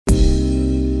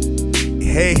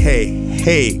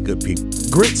Hey, good people.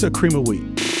 Grits or cream of wheat?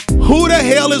 Who the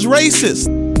hell is racist?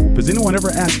 Does anyone ever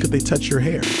ask could they touch your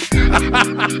hair?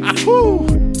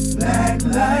 Black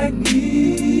Like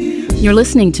Me. You're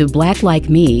listening to Black Like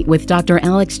Me with Dr.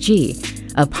 Alex G.,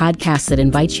 a podcast that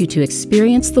invites you to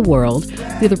experience the world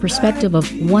through the perspective of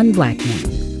one black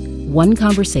man, one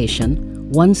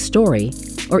conversation, one story,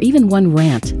 or even one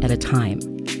rant at a time.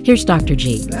 Here's Dr.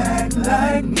 G. Black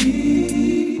Like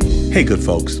Me. Hey, good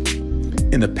folks.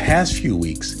 In the past few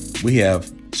weeks, we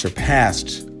have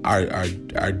surpassed our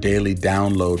daily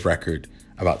download record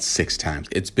about 6 times.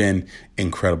 It's been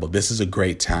incredible. This is a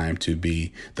great time to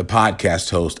be the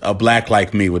podcast host of Black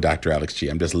Like Me with Dr. Alex G.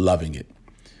 I'm just loving it.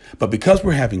 But because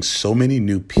we're having so many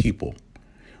new people,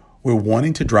 we're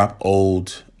wanting to drop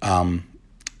old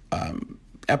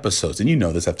episodes. And you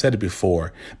know this, I've said it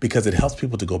before, because it helps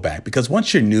people to go back. Because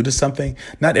once you're new to something,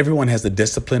 not everyone has the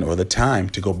discipline or the time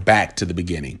to go back to the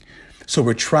beginning. So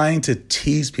we're trying to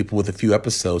tease people with a few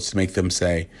episodes to make them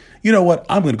say, you know what,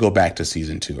 I'm going to go back to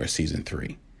season 2 or season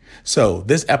 3. So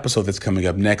this episode that's coming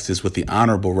up next is with the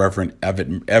Honorable Reverend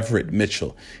Everett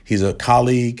Mitchell. He's a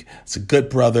colleague. He's a good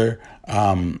brother.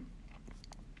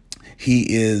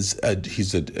 He's a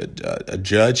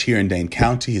judge here in Dane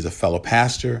County. He's a fellow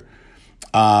pastor,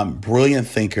 brilliant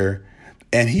thinker.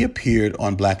 And he appeared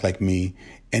on Black Like Me.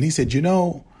 And he said, you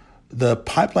know, the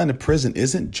pipeline to prison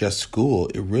isn't just school.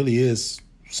 It really is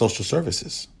social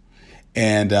services.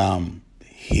 And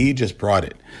he just brought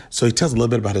it. So he tells a little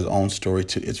bit about his own story,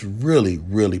 too. It's really,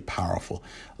 really powerful.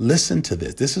 Listen to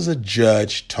this. This is a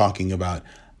judge talking about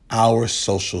our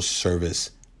social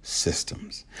service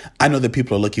systems. I know that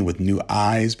people are looking with new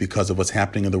eyes because of what's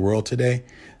happening in the world today.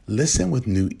 Listen with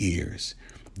new ears.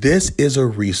 This is a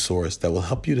resource that will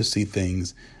help you to see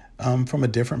things from a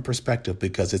different perspective,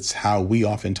 because it's how we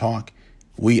often talk,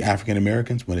 we African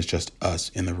Americans, when it's just us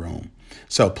in the room.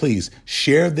 So please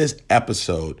share this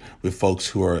episode with folks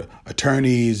who are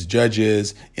attorneys,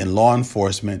 judges, in law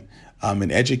enforcement,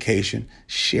 in education.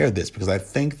 Share this because I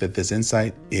think that this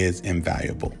insight is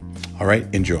invaluable. All right,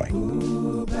 enjoy.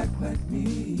 Ooh, black like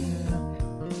me, yeah.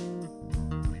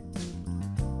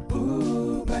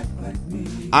 Ooh, black like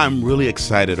me. I'm really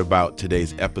excited about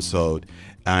today's episode.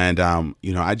 And,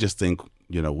 I just think,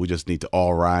 we just need to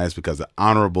all rise because the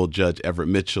Honorable Judge Everett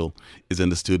Mitchell is in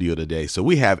the studio today. So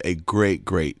we have a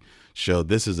great show.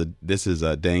 This is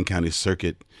a Dane County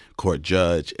Circuit Court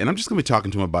judge. And I'm just going to be talking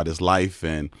to him about his life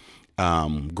and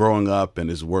growing up and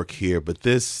his work here. But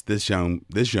this young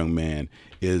man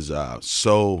is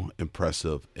so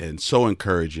impressive and so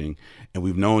encouraging. And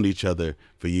we've known each other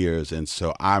for years. And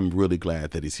so I'm really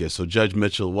glad that he's here. So Judge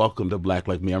Mitchell, welcome to Black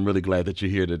Like Me. I'm really glad that you're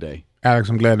here today. Alex,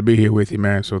 I'm glad to be here with you,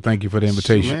 man. So thank you for the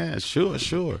invitation. Man,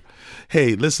 sure.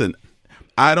 Hey, listen,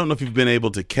 I don't know if you've been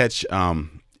able to catch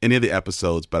any of the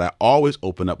episodes, but I always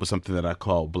open up with something that I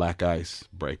call Black Ice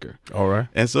Breaker. All right.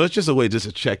 And so it's just a way just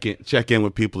to check in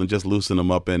with people and just loosen them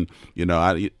up. And,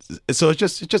 so it's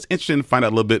just interesting to find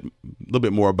out a little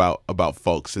bit more about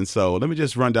folks. And so let me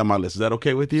just run down my list. Is that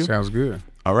okay with you? Sounds good.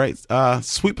 All right.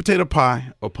 Sweet potato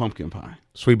pie or pumpkin pie?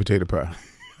 Sweet potato pie.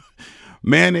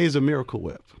 Mayonnaise or Miracle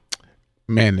Whip?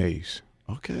 Mayonnaise.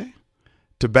 Okay.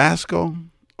 Tabasco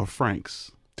or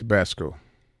Frank's? Tabasco.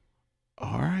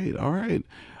 All right.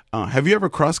 Have you ever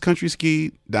cross-country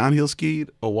skied, downhill skied,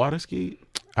 or water skied?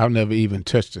 I've never even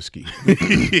touched a ski.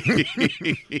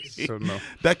 So no.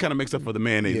 That kind of makes up for the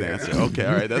mayonnaise answer. Okay,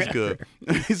 all right, that's good.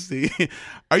 Let me see.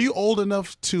 Are you old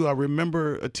enough to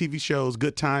remember TV shows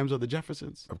Good Times or The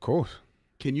Jeffersons? Of course.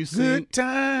 Can you sing? Good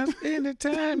times,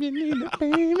 anytime you need a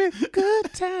baby.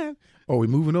 Good times. Oh, we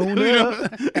moving on now?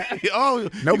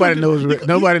 Nobody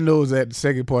knows that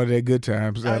second part of that Good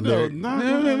Times. I know.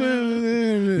 No.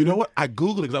 You know what? I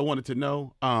Googled it because I wanted to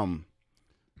know.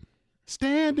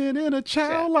 Standing in a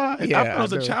child line. Yeah, I thought it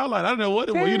was a child line. I don't know what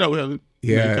it was.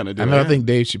 Yeah, kind of I know. I think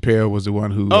Dave Chappelle was the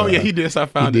one who. Oh yeah, he did. So I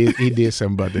found it. He did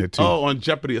something about that too. Oh, on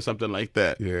Jeopardy or something like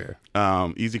that.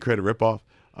 Yeah. Easy Credit ripoff.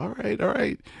 All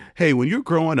right. Hey, when you were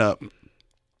growing up,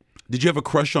 did you have a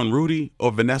crush on Rudy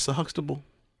or Vanessa Huxtable?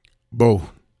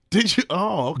 Both. Did you?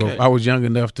 Oh, okay. Both. I was young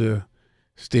enough to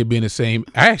still be in the same.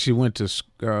 I actually went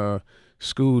to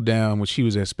school down when she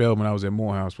was at Spelman. I was at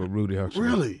Morehouse with Rudy Huxtable.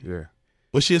 Really? Yeah.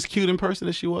 Was she as cute in person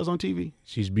as she was on TV?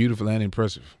 She's beautiful and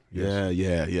impressive. Yes.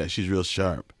 Yeah. She's real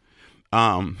sharp.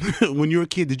 When you were a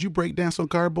kid, did you break dance on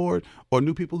cardboard or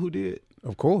knew people who did?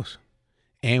 Of course.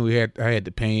 And I had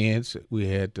the pants. We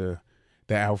had the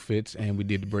the outfits, and we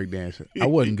did the break dance. I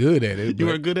wasn't good at it. You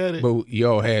weren't good at it? But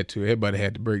y'all had to. Everybody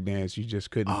had to break dance. You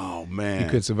just couldn't. Oh, man. You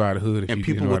couldn't survive the hood if and you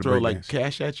people didn't know would how to throw, break like, dance.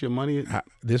 cash at you, money?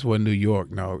 This wasn't New York,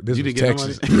 no. This You was didn't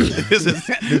Texas. get no money?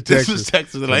 this is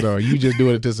Texas. Like, no, you just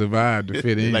doing it to survive, to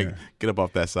fit in. like, get up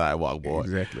off that sidewalk, boy.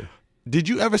 Exactly. Did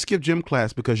you ever skip gym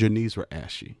class because your knees were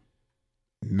ashy?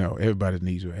 No, everybody's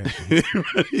knees were ashy.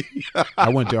 I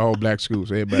went to all black schools,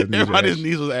 so everybody's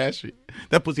knees was ashy.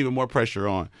 That puts even more pressure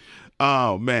on.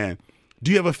 Oh, man. Do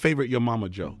you have a favorite your mama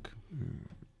joke?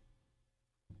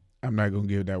 I'm not gonna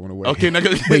give that one away. Okay,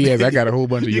 but yes, I got a whole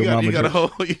bunch of your mama you got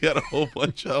jokes. you got a whole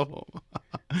bunch of them.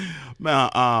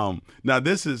 Now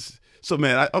this is so,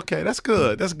 man. Okay, that's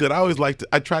good. That's good. I always like to.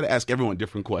 I try to ask everyone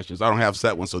different questions. I don't have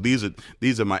set ones, so these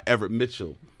are my Everett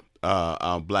Mitchell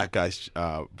black ice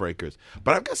breakers.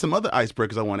 But I've got some other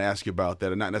icebreakers I want to ask you about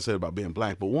that are not necessarily about being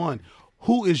black. But one,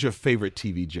 who is your favorite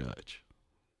TV judge?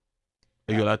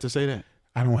 Are you allowed to say that?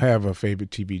 I don't have a favorite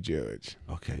TV judge.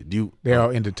 Okay. They're all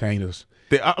entertainers.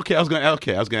 Okay, I was gonna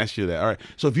ask you that. All right.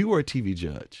 So if you were a TV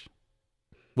judge,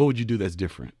 what would you do that's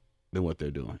different than what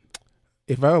they're doing?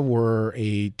 If I were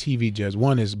a TV judge,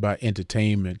 one is about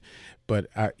entertainment, but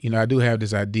I do have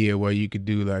this idea where you could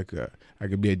do like I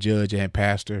could be a judge and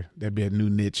pastor. That'd be a new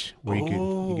niche where you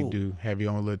could have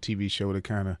your own little TV show to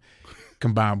kind of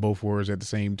combine both worlds at the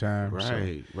same time.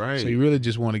 Right. So you really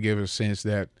just want to give a sense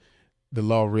that the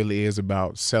law really is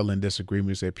about settling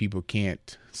disagreements that people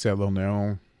can't settle on their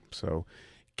own. So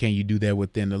can you do that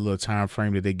within the little time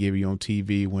frame that they give you on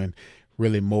TV when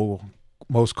really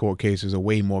most court cases are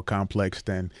way more complex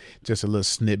than just a little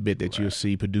snippet that you'll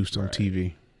see produced on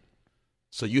TV.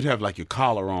 So you'd have like your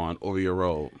collar on over your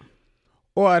robe.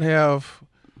 Or I'd have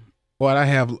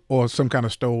some kind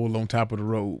of stole on top of the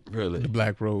robe. Really? The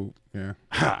black robe, yeah.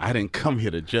 I didn't come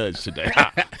here to judge today.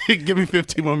 Give me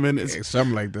 15 more minutes. Yeah,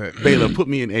 something like that. Baylor, put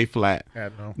me in A flat. I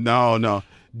know. No.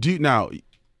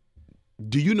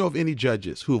 Do you know of any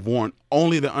judges who have worn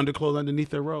only the underclothes underneath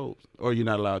their robes? Or you're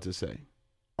not allowed to say?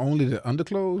 Only the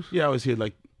underclothes? Yeah, I always hear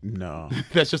like, no.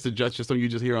 That's just a judge system you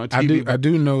just hear on TV. I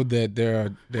do know that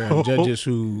there are judges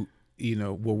who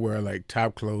will wear like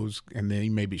top clothes and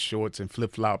then maybe shorts and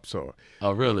flip flops or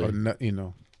really,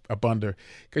 or up under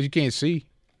because you can't see.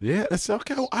 Yeah, that's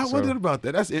okay. I wondered about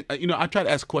that. That's it. I try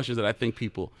to ask questions that I think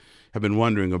people have been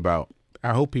wondering about.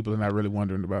 I hope people are not really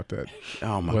wondering about that.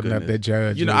 Oh my goodness! Whether or not that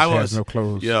judge has no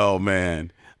clothes. Yo,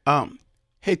 man.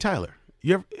 Hey Tyler,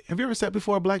 have you ever sat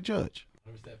before a black judge?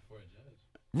 Never sat before a judge.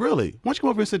 Really? Why don't you come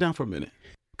over and sit down for a minute?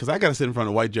 Because I got to sit in front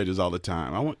of white judges all the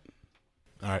time. All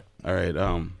right.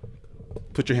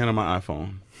 Put your hand on my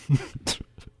iPhone.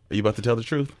 Are you about to tell the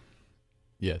truth?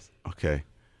 Yes. Okay.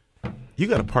 You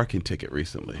got a parking ticket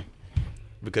recently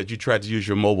because you tried to use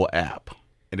your mobile app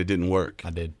and it didn't work. I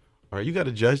did. All right, you got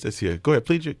a judge that's here. Go ahead,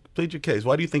 plead your case.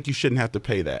 Why do you think you shouldn't have to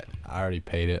pay that? I already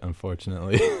paid it,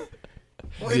 unfortunately.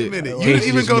 Wait a minute. You didn't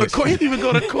even go to court. He didn't even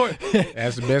go to court.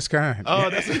 That's the best kind. Oh,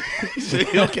 that's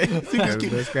okay. That's the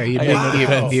best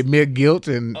kind. He admit guilt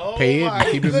and pay it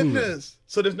and keep it moving.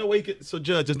 So there's no way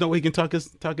there's no way he can talk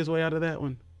his way out of that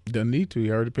one? Doesn't need to.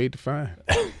 He already paid the fine.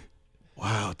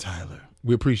 Wow, Tyler.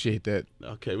 We appreciate that.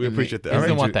 Okay, we appreciate that. He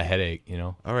doesn't want the headache,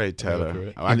 All right, Tyler.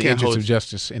 In the interest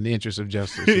of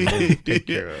justice, take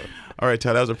care of. All right,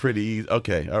 Tyler, that was a pretty easy.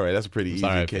 Okay, all right, that's a pretty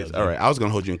easy case. All right, I was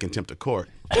gonna hold you in contempt of court.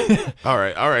 All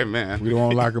right, man. We don't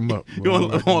want to lock him up. We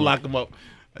won't lock him up.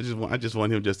 I just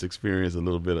want him just to experience a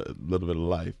little bit of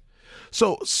life.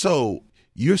 So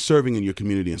you're serving in your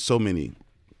community in so many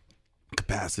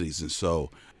capacities, and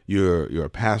so you're a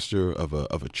pastor of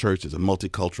a church that's a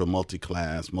multicultural,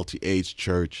 multi-class, multi-age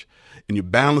church, and you're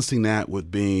balancing that with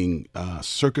being a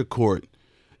circuit court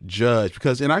judge.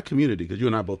 Because in our community, because you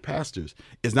and I are both pastors,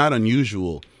 it's not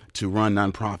unusual to run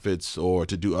nonprofits or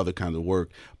to do other kinds of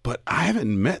work. But I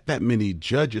haven't met that many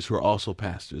judges who are also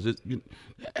pastors.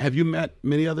 Have you met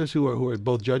many others who are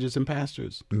both judges and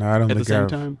pastors? No, I don't at think the same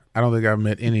time. I don't think I've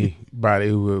met anybody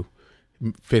who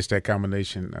fits that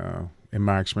combination. In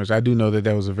my experience, I do know that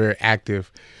there was a very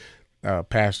active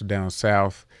pastor down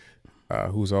south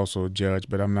who's also a judge,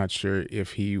 but I'm not sure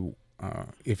if he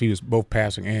was both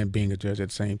pastoring and being a judge at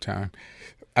the same time.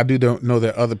 I don't know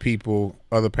that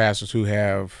other pastors who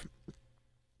have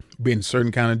been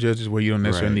certain kind of judges where you don't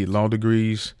necessarily need law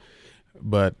degrees,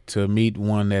 but to meet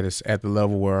one that is at the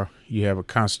level where you have a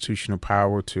constitutional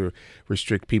power to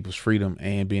restrict people's freedom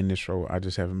and be in this role, I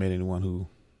just haven't met anyone who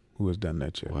has done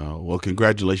that yet. Wow. Well,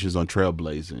 congratulations on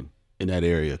trailblazing in that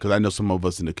area, because I know some of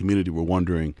us in the community were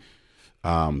wondering,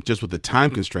 just with the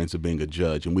time constraints of being a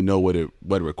judge, and we know what it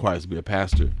requires to be a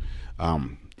pastor,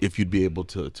 if you'd be able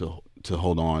to to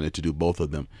hold on and to do both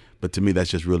of them. But to me, that's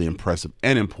just really impressive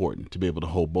and important to be able to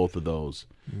hold both of those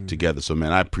together. So,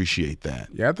 man, I appreciate that.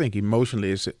 Yeah, I think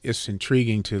emotionally it's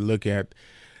intriguing to look at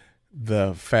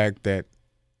the fact that,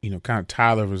 kind of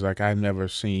Tyler was like, I've never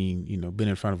seen, been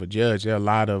in front of a judge. There are a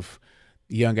lot of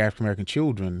young African-American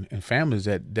children and families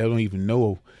that they don't even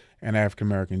know an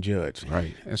African-American judge.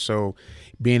 Right. And so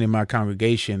being in my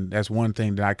congregation, that's one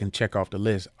thing that I can check off the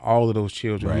list. All of those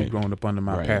children who've grown up under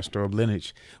my pastoral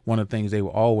lineage, one of the things they will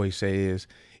always say is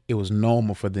it was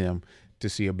normal for them to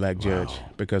see a black judge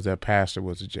because their pastor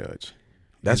was a judge.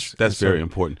 That's very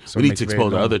important. So we need to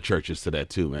expose other churches to that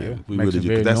too, man. Yeah, we really do,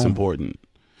 because that's important.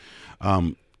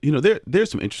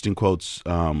 There's some interesting quotes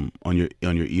on your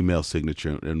email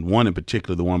signature, and one in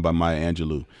particular, the one by Maya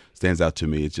Angelou, stands out to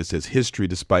me. It just says, "History,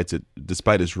 despite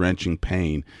its wrenching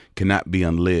pain, cannot be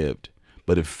unlived,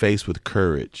 but if faced with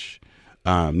courage,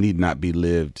 need not be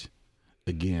lived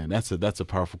again." That's a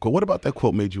powerful quote. What about that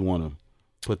quote made you want to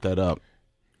put that up?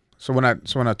 So when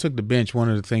I took the bench, one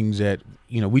of the things that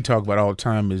we talk about all the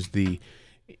time is the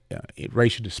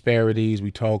racial disparities. We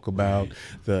talk about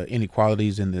the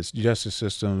inequalities in this justice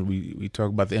system. We talk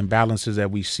about the imbalances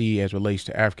that we see as relates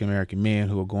to African American men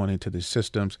who are going into the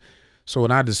systems. So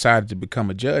when I decided to become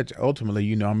a judge,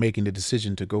 ultimately, I'm making the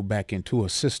decision to go back into a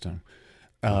system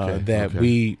that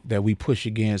we push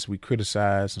against, we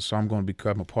criticize, and so I'm going to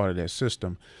become a part of that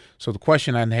system. So the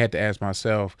question I had to ask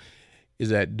myself is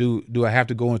that do I have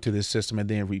to go into this system and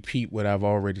then repeat what I've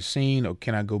already seen, or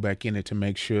can I go back in it to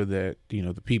make sure that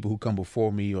the people who come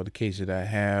before me, or the cases that I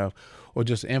have, or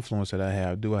just the influence that I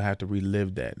have, do I have to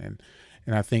relive that? And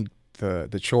I think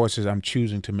the choices I'm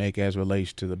choosing to make as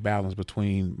relates to the balance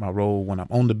between my role when I'm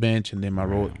on the bench and then my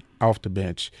role off the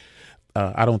bench,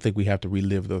 I don't think we have to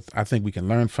relive those. I think we can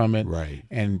learn from it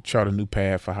and chart a new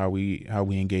path for how we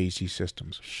engage these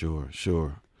systems. Sure.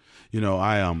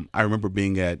 I remember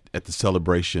being at the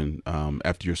celebration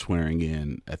after your swearing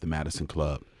in at the Madison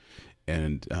Club,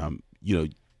 and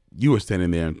you were standing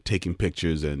there and taking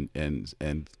pictures and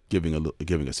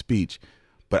giving a speech,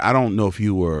 but I don't know if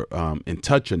you were in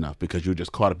touch enough because you were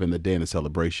just caught up in the day and the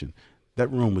celebration. That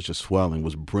room was just swelling,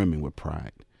 was brimming with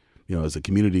pride. As the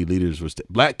community leaders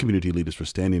black community leaders were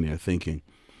standing there thinking,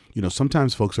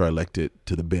 sometimes folks are elected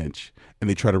to the bench and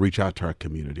they try to reach out to our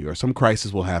community, or some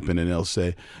crisis will happen and they'll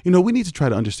say, we need to try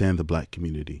to understand the black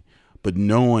community. But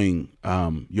knowing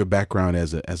your background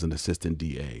as an assistant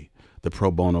DA, the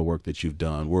pro bono work that you've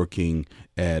done, working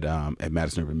at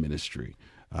Madison Everett Ministry,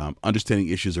 understanding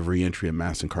issues of reentry and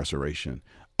mass incarceration,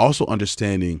 also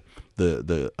understanding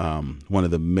the one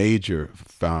of the major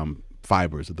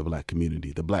fibers of the black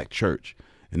community, the black church,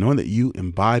 and knowing that you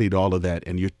embodied all of that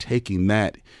and you're taking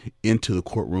that into the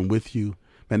courtroom with you,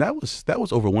 man, that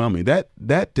was overwhelming.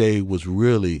 That day was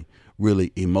really,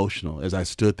 really emotional as I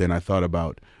stood there and I thought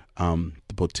about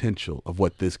the potential of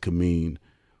what this could mean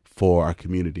for our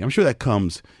community. I'm sure that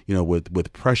comes,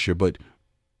 with pressure, but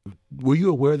were you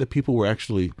aware that people were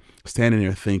actually standing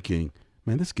there thinking,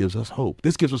 man, this gives us hope.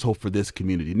 This gives us hope for this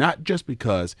community, not just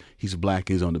because he's black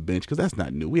and he's on the bench, because that's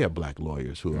not new. We have black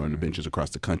lawyers who are on the benches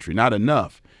across the country, not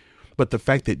enough. But the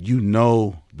fact that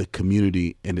the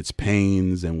community and its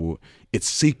pains and its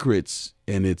secrets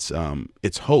and its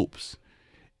hopes,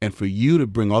 and for you to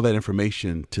bring all that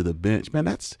information to the bench, man,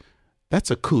 that's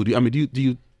a coup. Do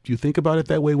you think about it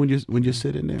that way when you're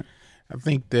sitting there? I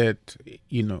think that,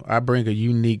 I bring a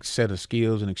unique set of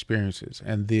skills and experiences,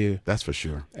 and that's for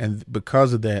sure. And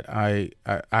because of that,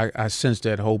 I sense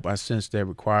that hope. I sense that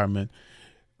requirement,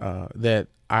 that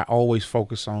I always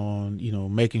focus on,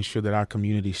 making sure that our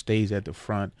community stays at the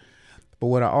front. But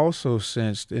what I also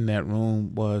sensed in that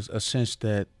room was a sense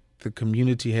that the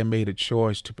community had made a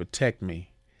choice to protect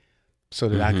me so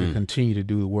that I could continue to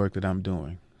do the work that I'm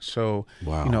doing. So,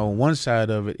 on one side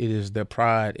of it, it is their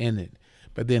pride in it.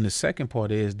 But then the second part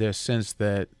is their sense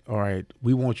that, all right,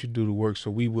 we want you to do the work,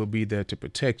 so we will be there to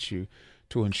protect you,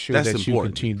 to ensure that you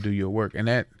continue to do your work. And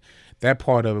that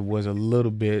part of it was a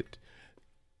little bit,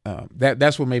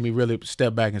 that's what made me really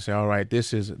step back and say, all right,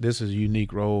 this is a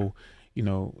unique role,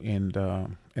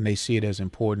 and they see it as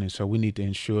important. And so we need to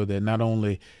ensure that not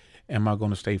only am I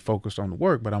going to stay focused on the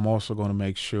work, but I'm also going to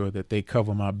make sure that they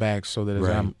cover my back so that as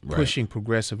I'm pushing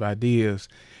progressive ideas,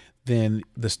 then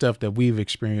the stuff that we've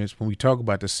experienced when we talk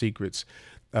about the secrets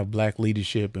of black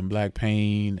leadership and black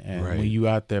pain, and when you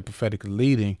out there prophetically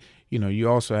leading, you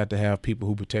also have to have people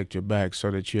who protect your back so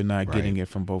that you're not getting it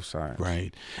from both sides.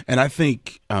 Right. And I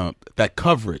think that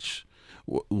coverage,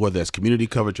 whether it's community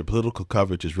coverage or political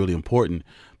coverage, is really important,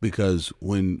 because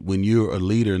when you're a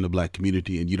leader in the black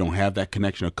community and you don't have that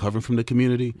connection or covering from the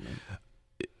community,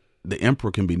 the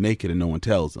emperor can be naked and no one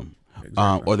tells him.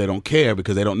 or they don't care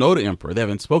because they don't know the emperor. They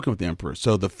haven't spoken with the emperor.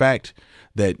 So the fact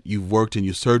that you've worked and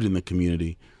you served in the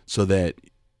community so that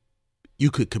you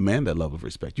could command that level of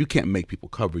respect. You can't make people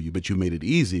cover you, but you made it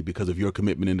easy because of your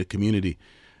commitment in the community.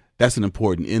 That's an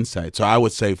important insight. So I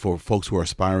would say for folks who are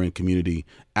aspiring community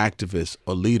activists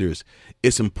or leaders,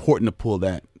 it's important to pull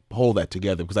that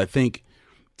together, because I think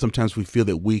sometimes we feel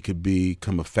that we could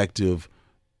become effective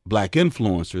Black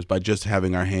influencers by just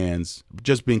having our hands,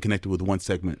 just being connected with one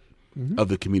segment of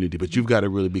the community. But you've got to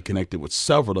really be connected with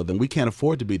several of them. We can't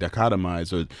afford to be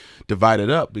dichotomized or divided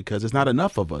up because there's not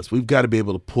enough of us. We've got to be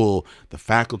able to pull the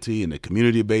faculty and the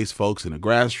community-based folks and the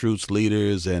grassroots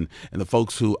leaders and the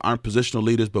folks who aren't positional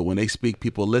leaders, but when they speak,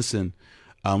 people listen.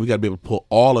 We got to be able to pull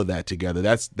all of that together.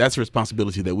 That's a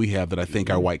responsibility that we have that I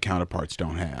think our white counterparts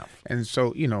don't have. And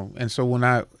so, when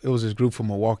it was this group from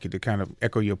Milwaukee, to kind of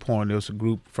echo your point, there was a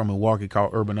group from Milwaukee called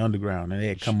Urban Underground, and they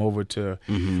had come over to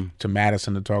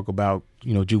Madison to talk about,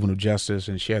 juvenile justice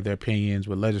and share their opinions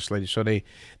with legislators. So they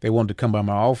wanted to come by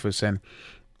my office, and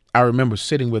I remember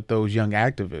sitting with those young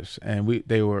activists, and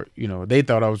they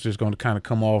thought I was just going to kind of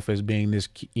come off as being this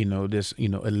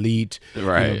elite,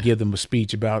 right? Give them a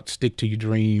speech about stick to your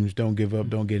dreams, don't give up,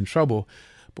 don't get in trouble.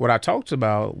 But what I talked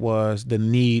about was the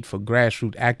need for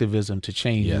grassroots activism to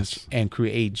change and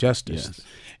create justice. Yes.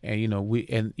 And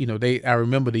I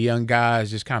remember the young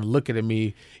guys just kind of looking at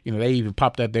me. They even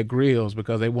popped out their grills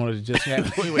because they wanted to just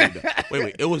have.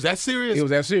 wait! It was that serious? It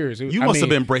was that serious. You must have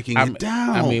been breaking it down.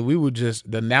 I mean, we were just,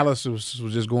 the analysis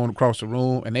was just going across the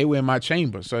room, and they were in my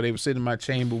chamber. So they were sitting in my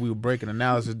chamber. We were breaking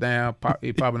analysis down,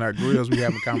 popping out grills. We were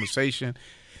having a conversation.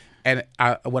 And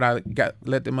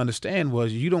let them understand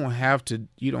was you don't have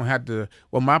to,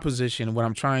 well, my position, what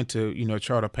I'm trying to,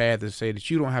 chart a path is say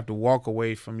that you don't have to walk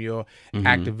away from your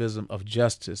activism of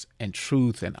justice and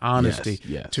truth and honesty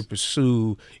to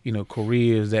pursue,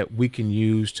 careers that we can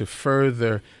use to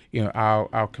further,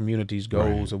 our community's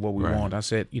goals of what we want. I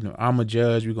said, I'm a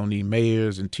judge. We're going to need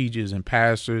mayors and teachers and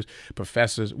pastors,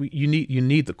 professors. You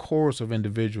need the chorus of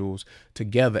individuals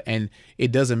together. And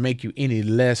it doesn't make you any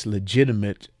less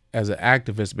legitimate as an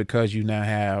activist because you now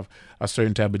have a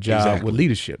certain type of job with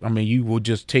leadership. I mean, you will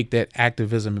just take that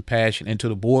activism and passion into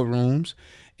the boardrooms,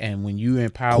 and when you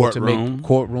empower to make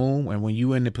courtroom, and when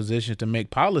you're in the position to make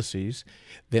policies,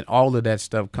 then all of that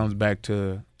stuff comes back to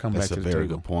the table. That's a very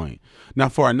good point. Now,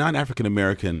 for our non-African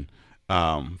American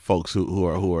folks who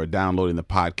are downloading the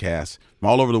podcast from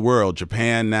all over the world,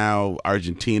 Japan now,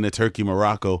 Argentina, Turkey,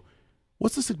 Morocco,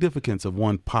 what's the significance of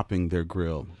one popping their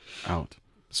grill out?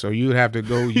 So you would have to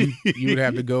go. You would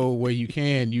have to go where you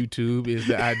can. YouTube is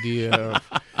the idea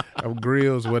of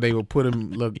grills where they will put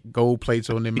them gold plates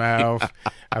on their mouth.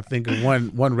 I think of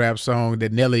one rap song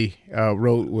that Nelly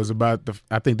wrote was about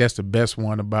I think that's the best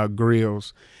one about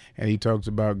grills, and he talks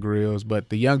about grills. But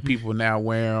the young people now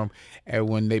wear them, and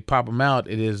when they pop them out,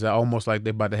 it is almost like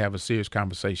they're about to have a serious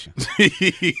conversation.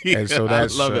 And so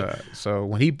that's I love it. So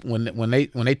when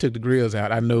they took the grills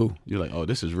out, I knew you're like, oh,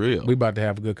 this is real. We about to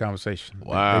have a good conversation.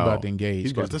 Wow, they about to engage.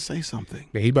 He's about to say something.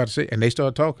 Yeah, he's about to say, and they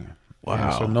started talking. Wow.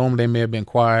 And so normally they may have been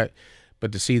quiet,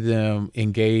 but to see them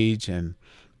engage and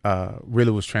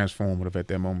really was transformative at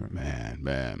that moment.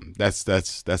 Man, that's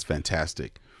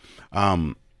fantastic.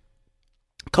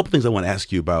 A couple things I want to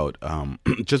ask you about,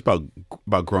 just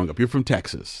about growing up. You're from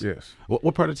Texas. Yes.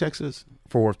 What part of Texas?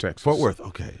 Fort Worth, Texas. Fort Worth.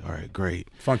 Okay. All right. Great.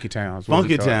 Funky town.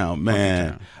 Funky town,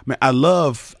 man. Man, I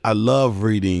love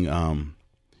reading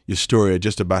your story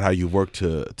just about how you worked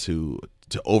to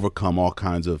overcome all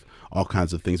kinds of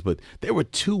things. But there were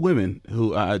two women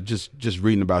who just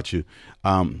reading about you,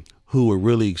 who were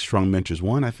really strong mentors.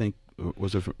 One, I think,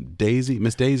 was it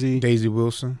Miss Daisy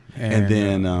Wilson, and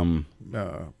then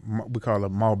we call her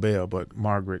Ma Bell, but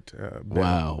Margaret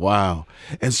Bell. Wow.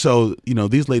 And so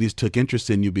these ladies took interest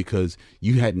in you because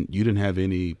you didn't have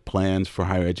any plans for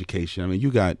higher education. I mean,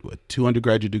 you got 2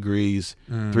 undergraduate degrees,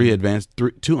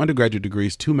 2 undergraduate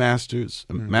degrees, 2 masters,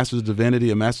 a master's of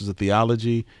divinity, a master's of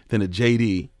theology, then a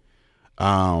JD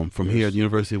from here at the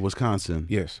University of Wisconsin.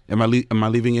 Yes. Am I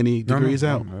leaving any degrees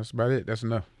out? No, that's about it. That's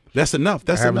enough. That's enough.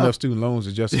 I have enough student loans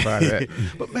to justify that.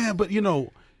 But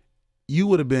you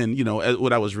would have been,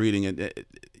 what I was reading,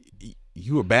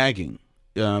 you were bagging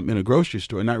in a grocery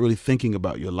store, not really thinking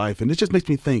about your life. And it just makes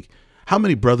me think how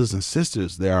many brothers and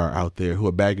sisters there are out there who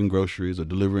are bagging groceries or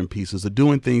delivering pieces or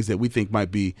doing things that we think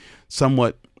might be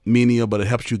somewhat menial, but it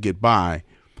helps you get by.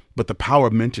 But the power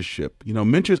of mentorship,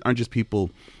 mentors aren't just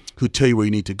people who tell you where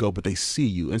you need to go, but they see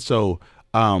you. And so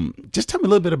just tell me a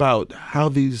little bit about how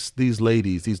these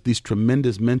ladies, these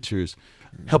tremendous mentors,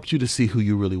 helped you to see who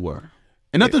you really were.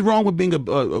 And nothing's wrong with being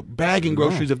a bagging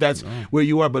groceries if that's where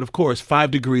you are. But of course,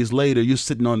 5 degrees later, you're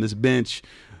sitting on this bench.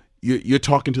 You're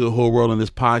talking to the whole world on this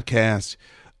podcast.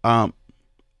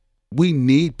 We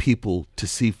need people to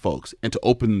see folks and to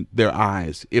open their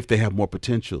eyes if they have more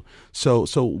potential. So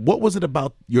what was it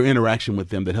about your interaction with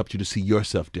them that helped you to see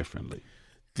yourself differently?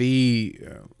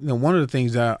 One of the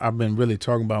things that I've been really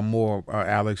talking about more,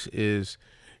 Alex, is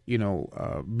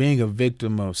being a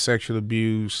victim of sexual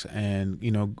abuse and,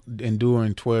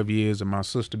 enduring 12 years of my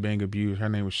sister being abused. Her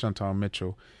name was Everett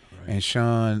Mitchell. Right. And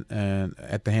Sean, and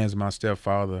at the hands of my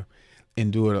stepfather,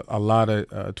 endured a lot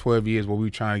of 12 years where we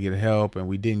were trying to get help and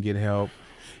we didn't get help.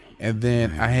 And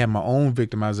then I had my own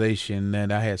victimization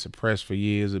that I had suppressed for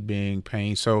years of being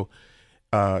pain. So,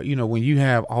 when you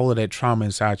have all of that trauma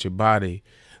inside your body,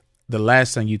 the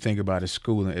last thing you think about is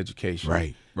school and education.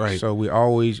 Right. So we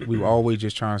were always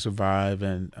just trying to survive,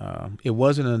 and it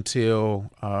wasn't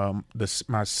until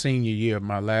my senior year,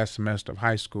 my last semester of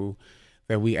high school,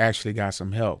 that we actually got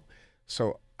some help.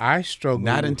 So I struggled.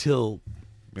 Not until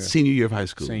senior year of high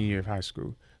school. Senior year of high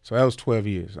school. So that was 12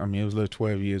 years. I mean, it was literally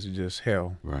 12 years of just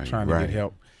hell, trying to get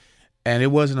help. And it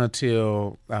wasn't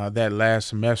until that last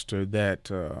semester that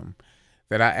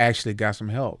I actually got some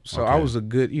help. So I was a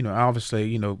good,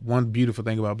 obviously, one beautiful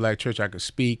thing about Black church, I could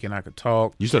speak and I could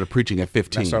talk. You started preaching at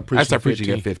 15. I started preaching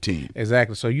at 15.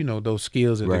 Exactly. So, those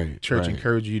skills that the church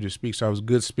encouraged you to speak. So I was a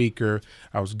good speaker.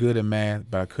 I was good at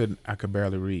math, but I could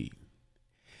barely read.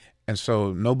 And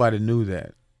so nobody knew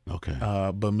that. Okay.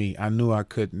 But me, I knew I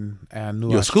couldn't. I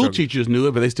knew your school teachers knew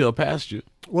it, but they still passed you.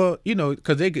 Well,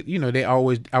 because they could, I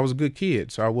was a good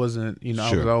kid, so I wasn't,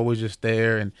 I was always just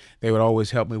there, and they would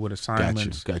always help me with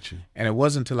assignments. Got you. And it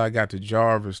wasn't until I got to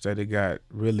Jarvis that it got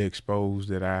really exposed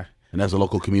that And that's a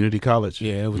local community college.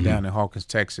 Yeah, it was down in Hawkins,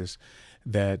 Texas.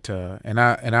 That and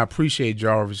I appreciate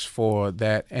Jarvis for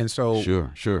that. And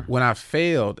so sure. When I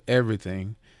failed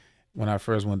everything, when I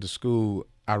first went to school,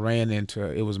 I ran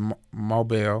into it was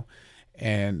Marbell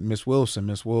and Miss Wilson.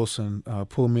 Miss Wilson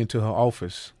pulled me into her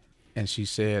office, and she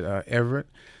said, "Everett,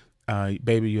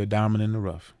 baby, you're a diamond in the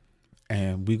rough,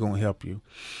 and we're gonna help you."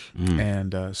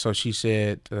 And so she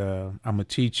said, "I'm gonna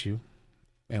teach you,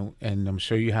 and I'm gonna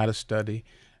show you how to study.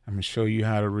 I'm gonna show you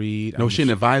how to read." No, was she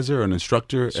an advisor or an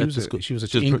instructor at the school? She was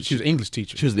an English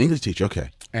teacher. She was an English teacher.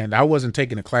 Okay. And I wasn't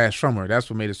taking a class from her. That's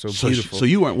what made it so beautiful. So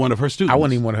you weren't one of her students. I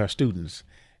wasn't even one of her students.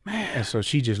 And so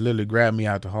she just literally grabbed me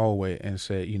out the hallway and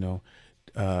said,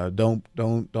 don't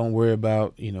worry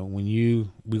about, when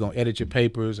we're going to edit your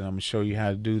papers and I'm going to show you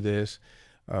how to do this.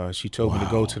 She told me to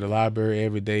go to the library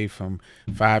every day from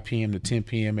 5 p.m. to 10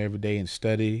 p.m. every day and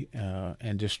study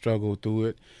and just struggle through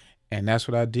it. And that's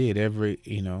what I did.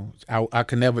 I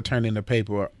could never turn in the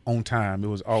paper on time. It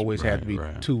was always had to be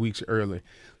 2 weeks early.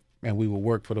 And we would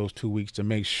work for those 2 weeks to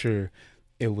make sure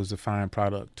it was a fine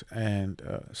product. And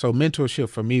so mentorship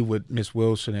for me with Miss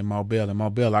Wilson and Marbell. And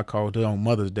Marbell, I called her on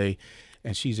Mother's Day,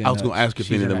 and she's in. I was going to ask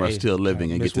if any of them are still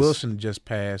living. Miss Wilson just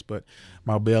passed, but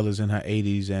Marbell is in her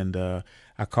 80s, and I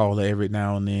call her every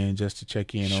now and then just to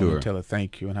check in on her and tell her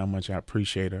thank you and how much I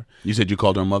appreciate her. You said you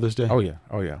called her on Mother's Day? Oh yeah.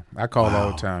 I call her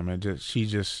all the time, and she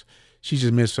just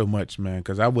missed so much, man.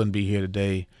 Because I wouldn't be here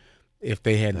today if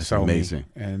they hadn't saw amazing.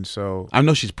 Me. And so I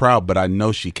know she's proud, but I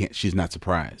know she can't. She's not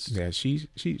surprised. Yeah, she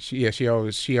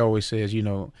always says,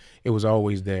 it was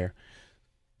always there.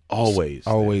 Always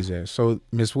there. So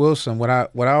Miss Wilson, what I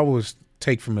always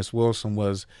take from Miss Wilson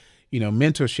was,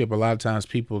 mentorship. A lot of times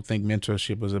people think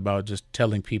mentorship is about just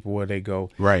telling people where they go.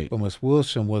 Right. But Miss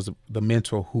Wilson was the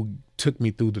mentor who took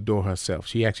me through the door herself.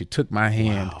 She actually took my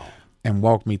hand and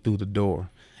walked me through the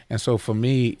door. And so for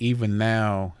me, even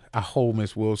now, I hold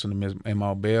Miss Wilson and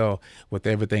Marbell with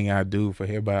everything I do for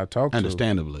everybody I talk to.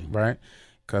 Understandably. Right?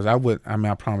 Because I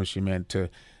promise you, man,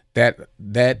 that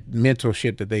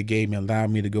mentorship that they gave me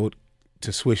allowed me to go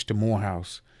to switch to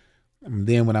Morehouse. And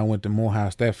then when I went to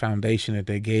Morehouse, that foundation that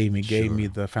they gave me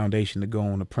the foundation to go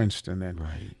on to Princeton and,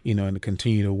 and to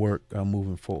continue to work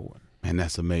moving forward. Man,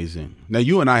 that's amazing. Now,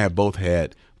 you and I have both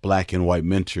had Black and white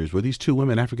mentors. Were these two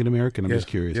women African American? I'm just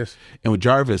curious. Yes. And with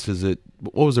Jarvis, what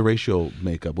was the racial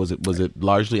makeup? Was it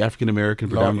largely African American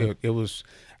predominantly? It was.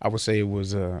 I would say it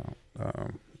was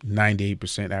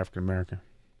 98% African American.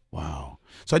 Wow.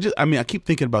 So I keep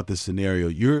thinking about this scenario.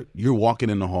 You're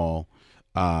walking in the hall.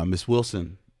 Miss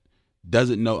Wilson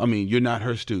doesn't know. I mean, you're not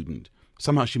her student.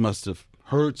 Somehow she must have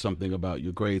heard something about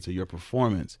your grades or your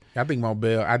performance. I think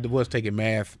Marbell, I was taking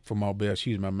math for Marbell.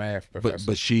 She was my math professor.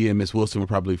 But she and Miss Wilson were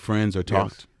probably friends or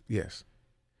talked? Yes.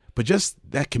 But just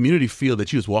that community feel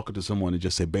that you just walk up to someone and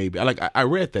just say, baby. I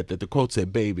read that the quote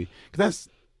said baby. Because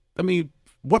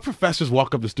what professors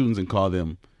walk up to students and call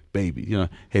them baby?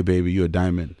 Hey, baby, you're a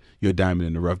diamond. you're a diamond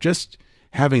in the rough. Just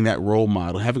having that role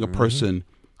model, having a person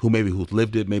who's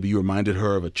lived it, maybe you reminded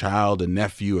her of a child, a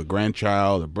nephew, a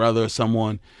grandchild, a brother,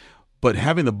 someone, but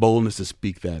having the boldness to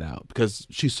speak that out because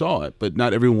she saw it, but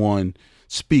not everyone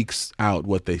speaks out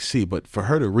what they see. But for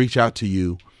her to reach out to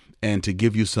you and to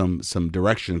give you some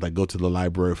directions, like go to the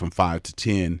library from 5 to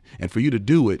 10, and for you to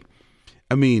do it,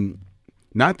 I mean,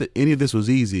 not that any of this was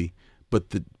easy, but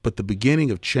the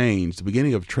beginning of change, the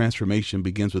beginning of transformation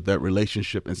begins with that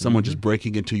relationship and someone just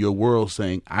breaking into your world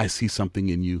saying, I see something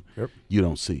in you you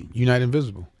don't see. You're not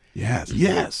invisible. Yes,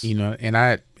 yes. You know,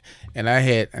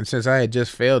 and since I had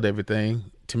just failed everything,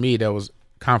 to me that was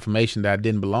confirmation that I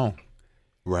didn't belong.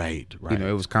 Right. You know,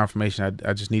 it was confirmation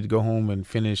I just need to go home and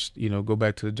finish, you know, go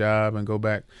back to the job and go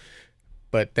back.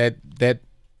 But that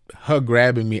her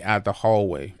grabbing me out the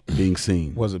hallway, being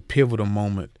seen, was a pivotal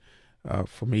moment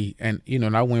for me. And, you know,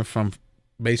 and I went from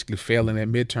basically failing at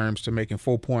midterms to making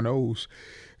 4.0s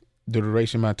the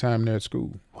duration of my time there at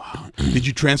school. Wow. Did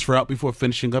you transfer out before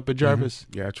finishing up at Jarvis?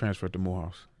 Yeah, I transferred to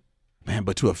Morehouse. Man,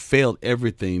 but to have failed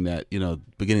everything that, you know,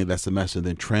 beginning of that semester,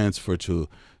 then transfer to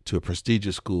a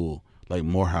prestigious school like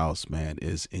Morehouse, man,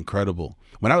 is incredible.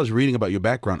 When I was reading about your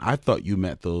background, I thought you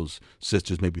met those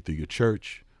sisters maybe through your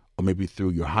church or maybe through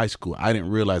your high school. I didn't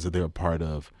realize that they were part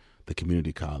of the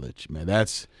community college. Man,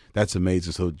 that's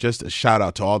amazing. So just a shout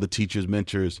out to all the teachers,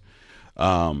 mentors,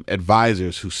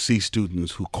 advisors who see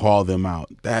students, who call them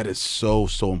out. That is so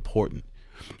important.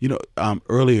 You know,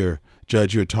 earlier,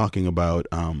 Judge, you were talking about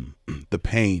the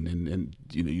pain, and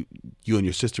you know, you and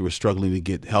your sister were struggling to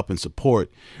get help and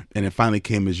support, and it finally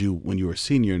came when you were a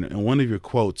senior. And one of your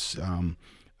quotes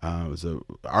was an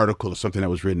article or something that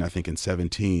was written, I think, in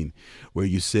 2017, where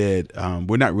you said,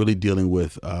 "We're not really dealing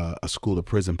with a school to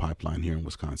prison pipeline here in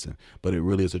Wisconsin, but it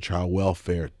really is a child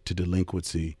welfare to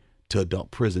delinquency to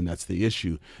adult prison. That's the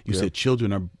issue." You said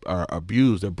children are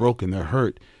abused, they're broken, they're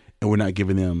hurt, and we're not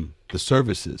giving them the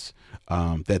services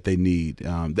that they need.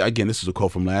 Again, this is a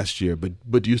quote from last year,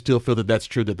 but do you still feel that that's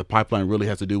true, that the pipeline really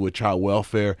has to do with child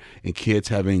welfare and kids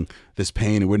having this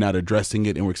pain, and we're not addressing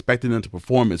it, and we're expecting them to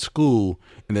perform at school,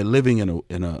 and they're living in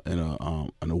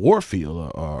a war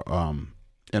field or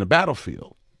in a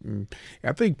battlefield?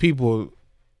 I think people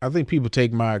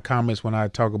take my comments when I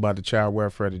talk about the child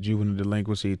welfare, the juvenile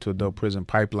delinquency to adult prison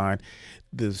pipeline.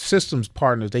 The systems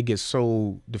partners, they get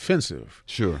so defensive.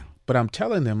 Sure. But I'm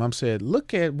telling them, I'm saying,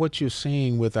 look at what you're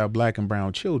seeing with our black and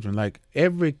brown children. Like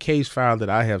every case file that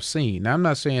I have seen, now I'm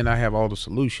not saying I have all the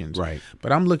solutions, right?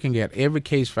 But I'm looking at every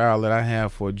case file that I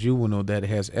have for a juvenile that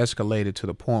has escalated to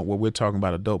the point where we're talking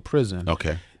about adult prison.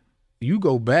 Okay. You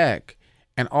go back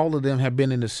and all of them have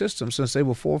been in the system since they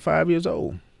were 4 or 5 years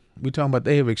old. We're talking about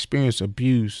they have experienced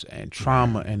abuse and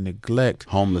trauma and neglect,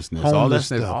 homelessness, all that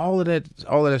stuff. all of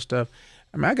that stuff.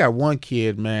 I mean, I got one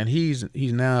kid, man. He's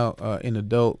now an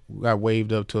adult, got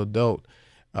waived up to adult,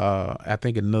 I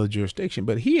think in another jurisdiction.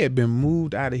 But he had been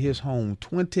moved out of his home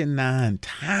 29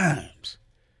 times.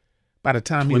 By the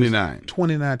time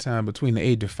 29 times between the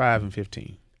age of 5 and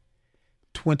 15.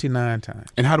 29 times.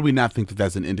 And how do we not think that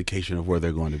that's an indication of where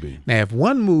they're going to be? Now, if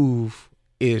one move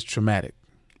is traumatic,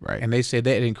 right, and they say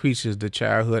that increases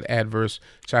the adverse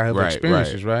childhood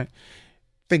experiences, right?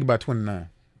 Think about 29.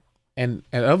 And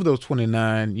of those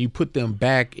 29, you put them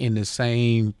back in the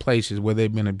same places where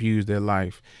they've been abused their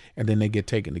life, and then they get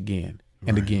taken again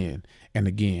and again and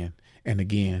again and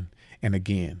again and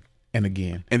again and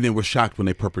again. And then we're shocked when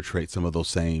they perpetrate some of those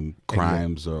same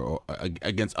crimes or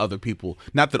against other people.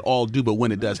 Not that all do, but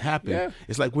when it does happen,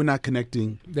 it's like we're not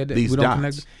connecting these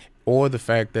dots. Or the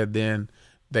fact that then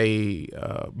they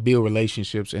build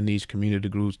relationships in these community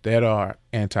groups that are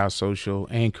antisocial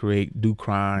and do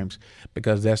crimes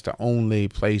because that's the only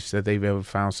place that they've ever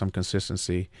found some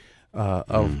consistency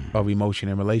of emotion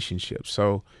and relationships.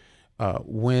 So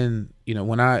what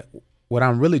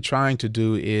I'm really trying to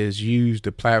do is use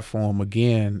the platform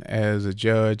again as a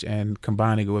judge and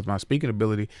combining it with my speaking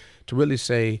ability to really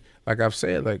say, like I've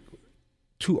said, like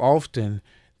too often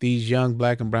these young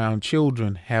black and brown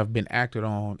children have been acted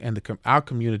on, and our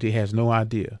community has no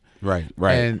idea. Right.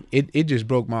 And it just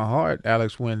broke my heart,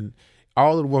 Alex, when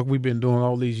all of the work we've been doing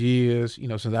all these years,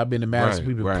 since I've been in Madison,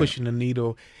 we've been pushing the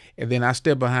needle, and then I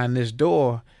step behind this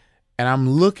door, and I'm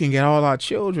looking at all our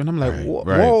children. I'm like,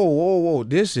 whoa,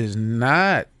 this is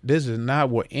not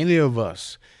what any of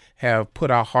us have put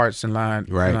our hearts in line.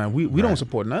 We don't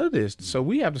support none of this. So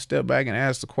we have to step back and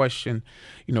ask the question,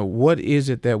 what is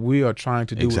it that we are trying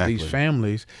to do with these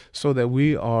families so that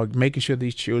we are making sure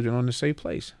these children are in a safe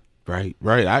place? Right.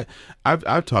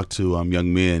 I've talked to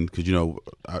young men because,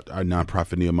 our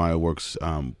nonprofit Nehemiah Works,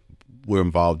 we're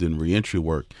involved in reentry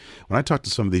work. When I talk to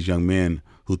some of these young men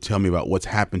who tell me about what's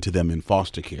happened to them in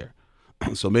foster care.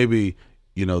 So maybe,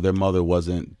 their mother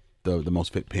wasn't the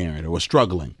most fit parent or was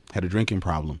struggling, had a drinking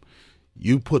problem.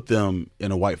 You put them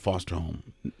in a white foster home.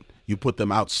 You put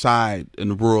them outside in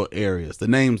the rural areas, the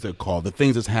names they're called, the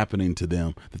things that's happening to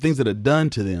them, the things that are done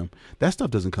to them. That stuff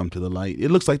doesn't come to the light. It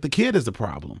looks like the kid is the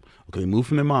problem. Okay, they moved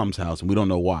from their mom's house, and we don't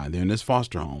know why. They're in this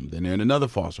foster home. Then they're in another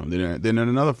foster home. Then they're in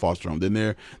another foster home. Then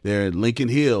they're in Lincoln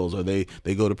Hills, or they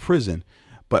go to prison.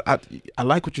 But I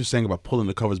like what you're saying about pulling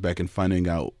the covers back and finding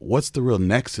out what's the real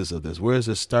nexus of this. Where is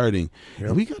this starting? Yep.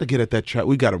 And we got to get at that.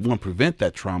 We got to prevent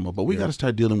that trauma, but we got to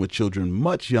start dealing with children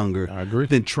much younger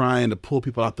than trying to pull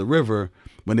people out the river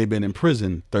when they've been in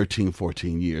prison 13,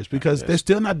 14 years, because they're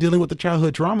still not dealing with the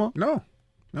childhood trauma. No,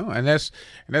 and that's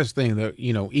the thing that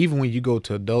even when you go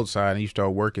to adult side and you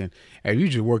start working, and you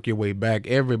just work your way back,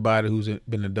 everybody who's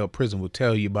been in adult prison will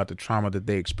tell you about the trauma that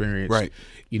they experienced,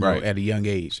 at a young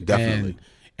age. Definitely.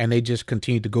 And they just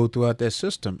continue to go throughout that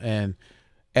system. And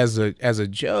as a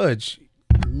judge,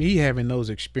 me having those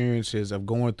experiences of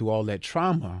going through all that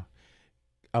trauma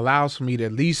allows for me to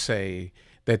at least say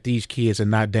that these kids are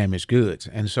not damaged goods.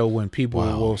 And so when people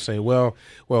will say, well,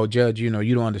 Judge, you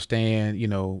don't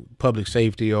understand, public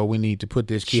safety, or we need to put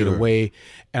this kid away.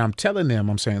 And I'm telling them,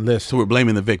 I'm saying, listen. So we're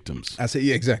blaming the victims. I say,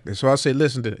 yeah, exactly. So I say,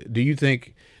 listen, do you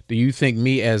think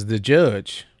me as the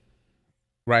judge,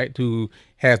 right, who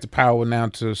has the power now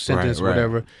to sentence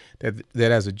whatever, that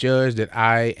as a judge that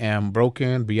I am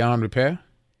broken beyond repair?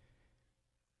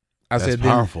 I said,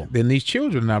 powerful. Then these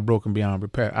children are not broken beyond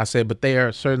repair. I said, but there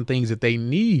are certain things that they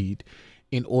need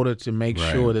in order to make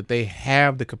sure that they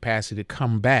have the capacity to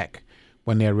come back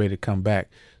when they're ready to come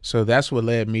back. So that's what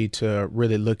led me to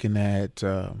really looking at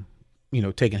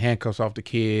taking handcuffs off the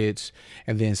kids.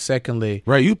 And then secondly,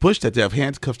 you pushed that to have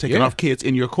handcuffs taken off kids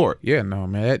in your court. Yeah, no,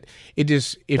 man.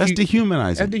 That's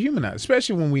dehumanizing. That's dehumanizing,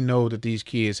 especially when we know that these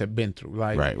kids have been through.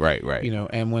 Like, right.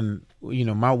 And when,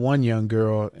 my one young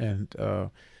girl,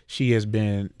 and she has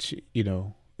been,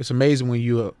 it's amazing when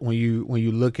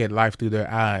you look at life through their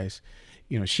eyes.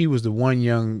 She was the one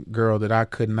young girl that I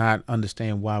could not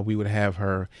understand why we would have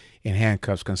her in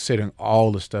handcuffs, considering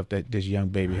all the stuff that this young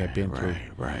baby had been through.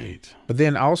 Right. But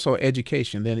then also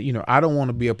education. Then, I don't want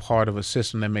to be a part of a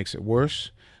system that makes it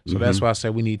worse. So that's why I say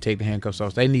we need to take the handcuffs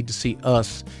off. They need to see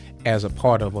us as a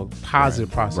part of a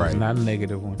positive process, not a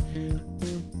negative one.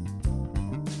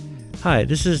 Hi,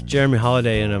 this is Jeremy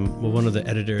Holiday, and I'm one of the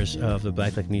editors of the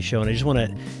Black Like Me show. And I just want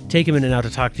to take a minute now to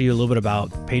talk to you a little bit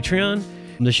about Patreon.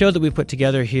 The show that we put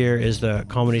together here is the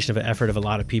culmination of an effort of a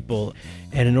lot of people.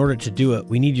 And in order to do it,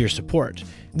 we need your support.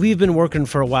 We've been working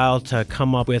for a while to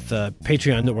come up with a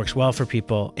Patreon that works well for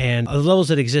people. And the levels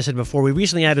that existed before, we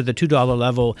recently added the $2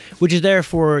 level, which is there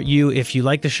for you if you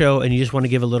like the show and you just want to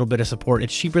give a little bit of support.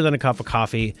 It's cheaper than a cup of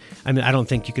coffee. I mean, I don't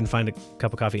think you can find a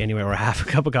cup of coffee anywhere, or half a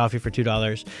cup of coffee for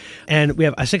 $2. And we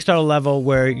have a $6 level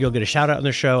where you'll get a shout out on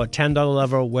the show, a $10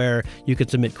 level where you could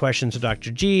submit questions to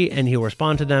Dr. G and he'll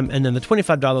respond to them. And then the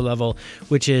 $25 level,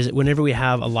 which is whenever we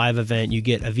have a live event, you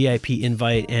get a VIP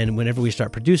invite. And whenever we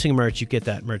start producing merch, you get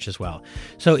that merch as well.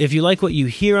 So if you like what you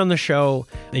hear on the show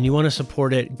and you want to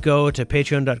support it, go to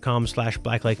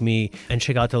patreon.com/blacklikeme and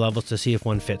check out the levels to see if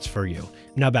one fits for you.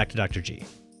 Now back to Dr. G.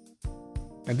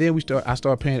 And then I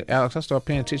started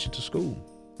paying attention to school.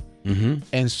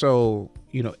 And so,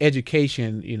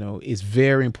 education, is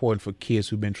very important for kids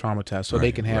who've been traumatized, so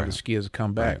they can have the skills to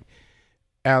come back.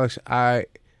 Alex, I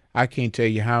can't tell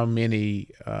you how many,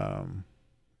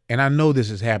 and I know this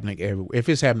is happening everywhere. If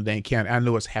it's happening in Dane County, I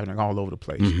know it's happening all over the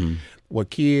place. Where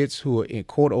kids who are in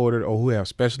court ordered or who have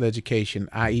special education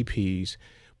IEPs,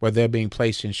 where they're being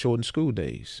placed in shortened school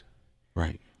days.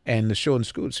 Right. And the shortened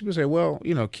school, people say, well,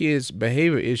 kids'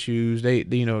 behavior issues, they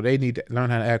need to learn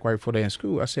how to act right before they're in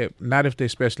school. I said, not if they're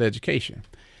special education.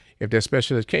 If they're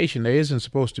special education, there isn't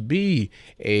supposed to be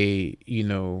a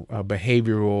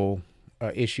behavioral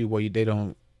issue where they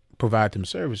don't provide them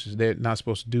services. They're not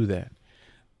supposed to do that.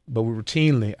 But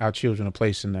routinely, our children are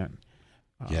placed in that.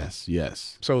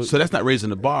 Yes. So that's not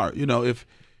raising the bar. If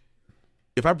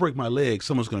I break my leg,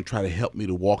 someone's going to try to help me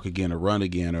to walk again or run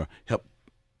again or help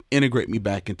integrate me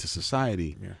back into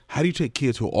society. Yeah. How do you take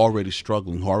kids who are already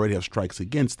struggling, who already have strikes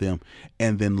against them,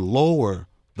 and then lower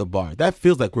the bar? That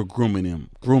feels like we're grooming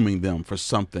them for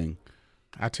something.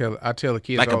 I tell the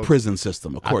kids like a prison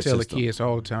system, a court system. I tell the kids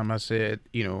all the time. I said,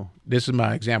 this is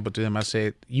my example to them. I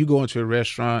said, you go into a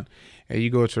restaurant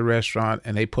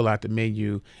and they pull out the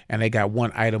menu and they got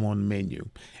one item on the menu,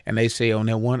 and they say on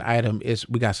that one item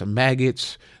we got some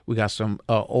maggots, we got some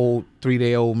old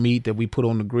 3-day-old meat that we put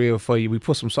on the grill for you. We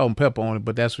put some salt and pepper on it,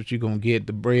 but that's what you're gonna get.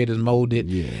 The bread is molded,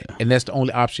 and that's the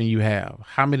only option you have.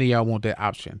 How many of y'all want that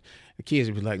option? The kids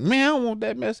would be like, man, I don't want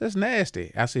that mess. That's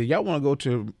nasty. I said, y'all want to go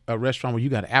to a restaurant where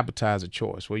you got an appetizer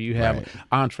choice, where you have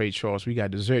entree choice, where you got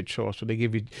dessert choice, where they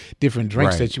give you different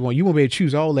drinks that you want. You won't be able to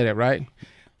choose all of that, right?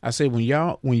 I said, when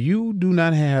you do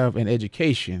not have an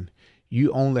education,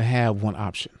 you only have one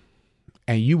option.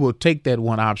 And you will take that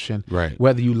one option,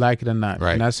 whether you like it or not.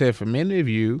 And I said, for many of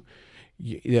you,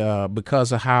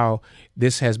 because of how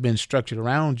this has been structured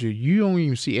around you, you don't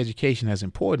even see education as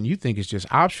important. You think it's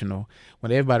just optional,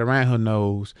 when everybody around here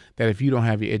knows that if you don't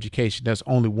have your education, there's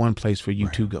only one place for you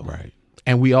to go.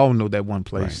 And we all know that one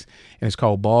place. And it's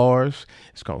called bars,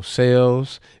 it's called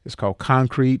cells, it's called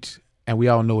concrete, and we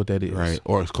all know what that is.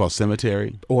 Or it's called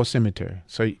cemetery. Or cemetery.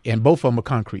 So, and both of them are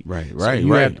concrete.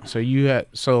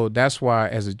 So that's why,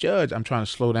 as a judge, I'm trying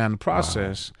to slow down the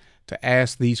process to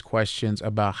ask these questions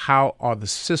about how are the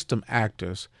system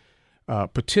actors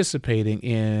participating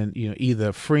in,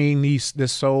 either freeing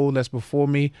this soul that's before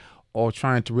me, or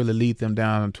trying to really lead them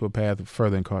down into a path of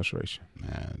further incarceration.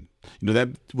 Man, that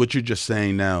what you're just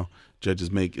saying now, judges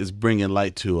is bringing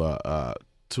light to a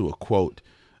quote.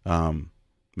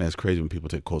 Man, it's crazy when people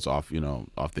take quotes off the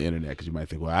internet, because you might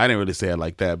think, well, I didn't really say it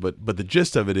like that, but the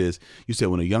gist of it is, you said,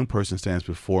 when a young person stands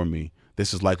before me,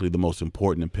 this is likely the most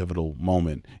important and pivotal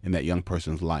moment in that young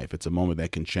person's life. It's a moment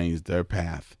that can change their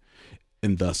path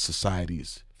and thus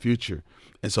society's future.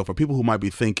 And so for people who might be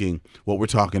thinking what we're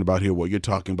talking about here, what you're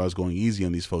talking about is going easy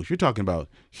on these folks, you're talking about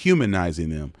humanizing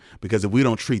them, because if we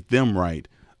don't treat them right,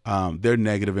 their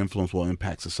negative influence will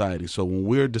impact society. So when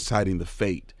we're deciding the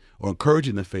fate or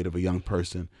encouraging the fate of a young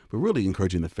person, we're really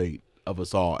encouraging the fate of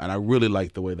us all. And I really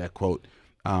like the way that quote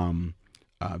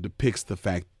depicts the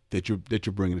fact that you're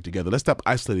bringing it together. Let's stop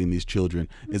isolating these children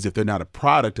as if they're not a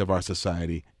product of our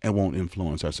society and won't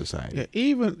influence our society. Yeah,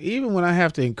 even when I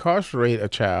have to incarcerate a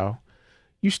child,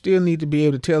 you still need to be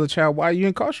able to tell the child why you're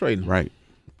incarcerating. Right.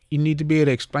 You need to be able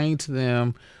to explain to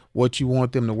them what you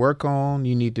want them to work on.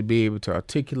 You need to be able to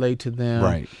articulate to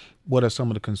them what are some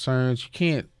of the concerns. You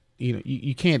can't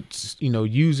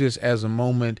use this as a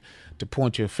moment to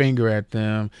point your finger at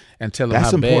them and tell them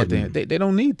how bad they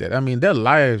don't need that. I mean, their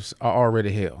lives are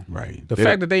already hell. The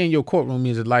fact that they in your courtroom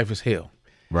means that life is hell.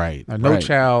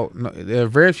 Now, there are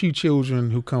very few children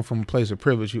who come from a place of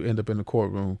privilege who end up in the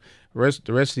courtroom. The rest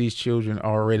of these children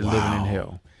are already living in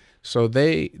hell. So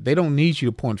they don't need you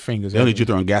to point fingers. They don't need you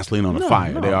throwing gasoline on the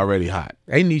fire. They're already hot.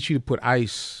 They need you to put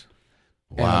ice.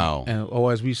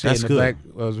 As we say in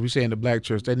the black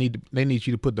church, they need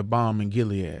you to put the bomb in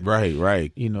Gilead.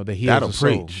 That heals the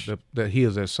soul. That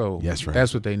heals their soul. That's right.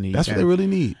 That's what they need. That's what they really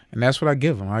need. And that's what I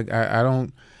give them.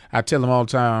 I tell them all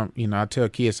the time. I tell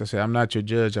kids, I say, I'm not your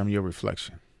judge. I'm your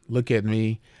reflection. Look at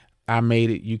me. I made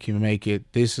it. You can make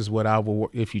it. This is what I will.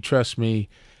 If you trust me,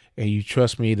 and you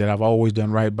trust me that I've always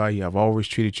done right by you, I've always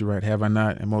treated you right, have I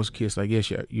not? And most kids like, yes,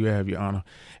 you have, Your Honor.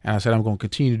 And I said, I'm going to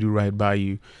continue to do right by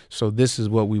you. So this is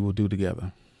what we will do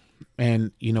together.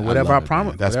 And whatever I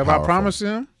promise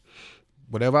them,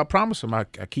 I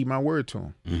keep my word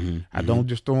to them. I don't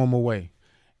just throw them away.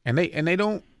 And they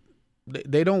don't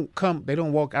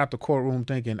walk out the courtroom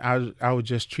thinking I was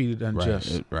just treated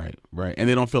unjust. Right. And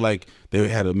they don't feel like they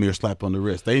had a mere slap on the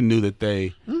wrist. They knew that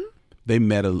they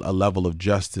met a level of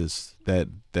justice that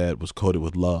was coated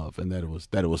with love, and that it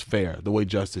was fair, the way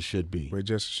justice should be.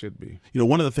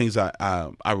 One of the things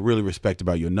I really respect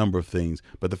about you, a number of things,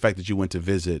 but the fact that you went to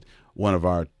visit one of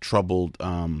our troubled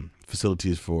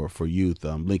facilities for youth,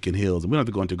 Lincoln Hills, and we don't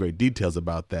have to go into great details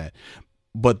about that,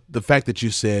 but the fact that you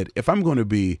said, if I'm going to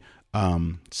be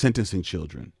sentencing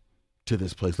children to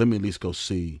this place, let me at least go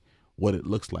see what it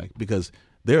looks like, because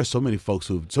there are so many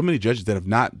judges that have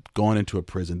not gone into a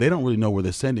prison. They don't really know where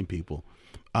they're sending people.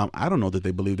 I don't know that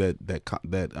they believe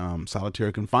that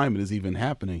solitary confinement is even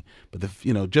happening. But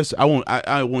I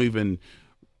won't even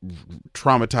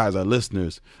traumatize our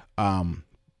listeners,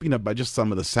 by just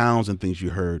some of the sounds and things you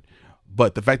heard.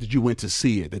 But the fact that you went to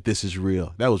see it, that this is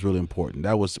real, that was really important.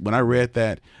 That was, when I read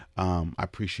that, I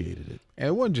appreciated it. And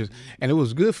it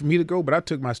was good for me to go, but I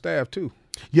took my staff too.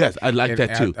 Yes, I like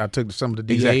that too. I took some of the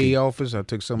DA office. I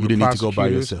took some of the prosecutors. You didn't need to go by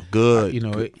yourself. Good.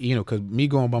 Because me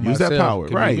going by myself. Use that power,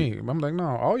 right? I'm like,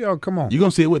 no, all y'all, come on. You're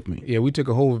gonna see it with me. Yeah, we took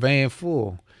a whole van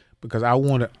full because I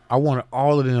wanted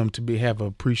all of them to have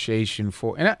appreciation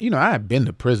for. And I had been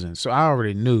to prison, so I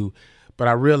already knew, but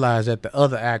I realized that the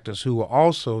other actors who were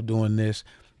also doing this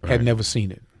had never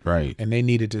seen it. Right. And they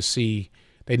needed to see.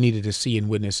 They needed to see and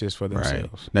witness this for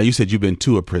themselves. Right. Now, you said you've been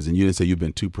to a prison. You didn't say you've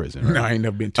been to prison, right? No, I ain't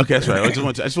never been to. Okay, that's right. I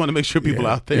just want to make sure people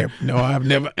out there. Yeah. No, I've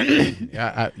never.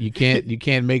 You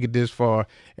can't make it this far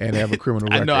and have a criminal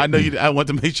record. I know. I want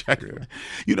to make sure.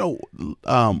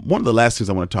 One of the last things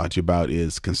I want to talk to you about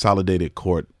is consolidated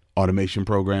court automation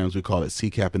programs. We call it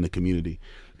CCAP in the community.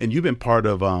 And you've been part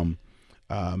of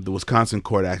the Wisconsin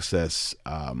Court Access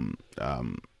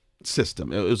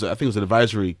system. I think it was an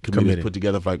advisory committee put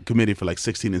together for committee for like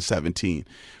 16 and 17.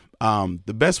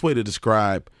 The best way to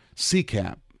describe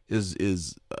CCAP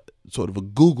is sort of a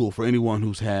Google for anyone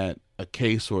who's had a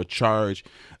case or a charge.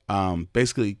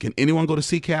 Basically, can anyone go to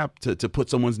CCAP to put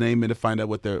someone's name in to find out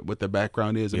what their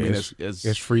background is? I mean,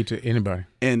 it's free to anybody.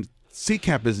 And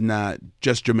CCAP is not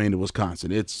just germane to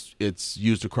Wisconsin. It's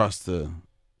used across the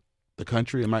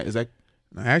country. Is that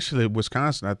actually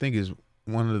Wisconsin? I think is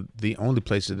one of the only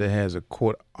places that has a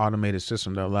court automated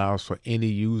system that allows for any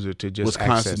user to just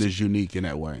Wisconsin access is unique in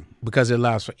that way because it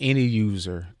allows for any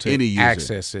user to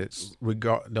access it.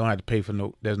 Don't have to pay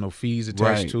for there's no fees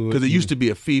attached to it. Because it used to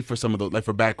be a fee for some of the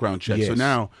for background checks.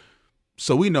 Yes.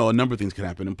 So we know a number of things can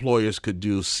happen. Employers could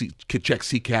check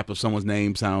CCAP if someone's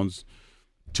name sounds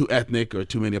too ethnic or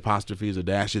too many apostrophes or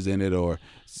dashes in it or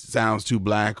sounds too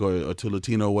black or too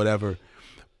Latino or whatever.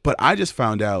 But I just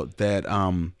found out that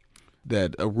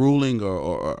that a ruling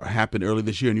or happened early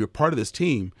this year, and you're part of this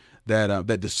team that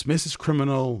dismisses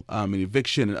criminal and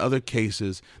eviction and other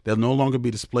cases. They'll no longer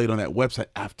be displayed on that website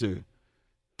after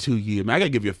 2 years. Man, I got to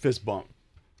give you a fist bump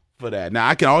for that. Now,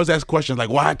 I can always ask questions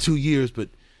like, why 2 years? But,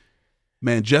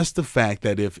 man, just the fact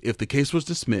that if the case was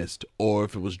dismissed or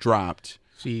if it was dropped,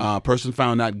 person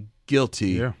found not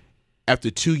guilty, after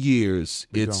 2 years,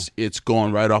 it's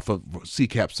gone right off of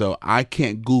CCAP. So I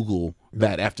can't Google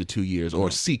that after 2 years or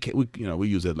CCAP. We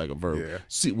use it like a verb.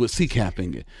 With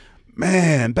CCAPing it,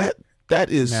 man, that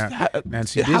is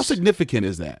how significant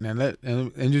is that? Now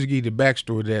and just give you the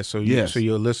backstory to that, so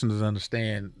your listeners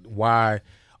understand why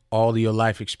all of your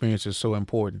life experience is so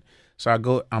important. So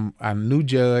I'm a new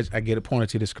judge. I get appointed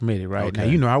to this committee, right?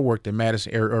 Okay. Now, I worked at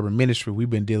Madison Area Urban Ministry. We've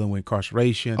been dealing with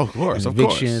incarceration, of course, and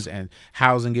evictions, and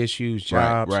housing issues,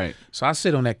 jobs. Right. So I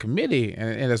sit on that committee,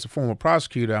 and as a former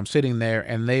prosecutor, I'm sitting there,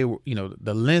 and they were,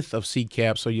 the length of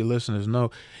CCAP, so your listeners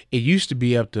know, it used to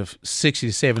be up to 60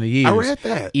 to 70 years. I read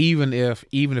that. Even if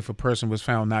a person was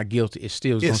found not guilty, it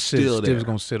still was going to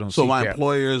sit on CCAP. So my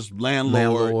employers,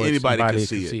 landlord, anybody can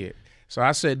see it. So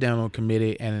I sat down on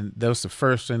committee, and that was the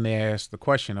first thing they asked the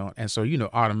question on. And so,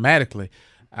 automatically,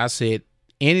 I said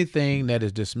anything that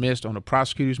is dismissed on a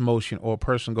prosecutor's motion or a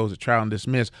person goes to trial and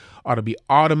dismissed ought to be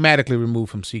automatically removed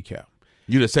from CCAP.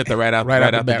 You just set that right out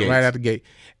the gate.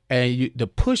 And the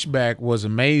pushback was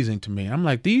amazing to me. I'm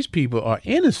like, these people are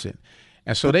innocent.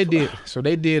 And so they did. So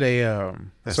they did a.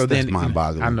 That's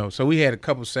mind-boggling. I know. So we had a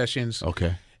couple sessions.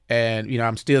 Okay. And,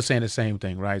 I'm still saying the same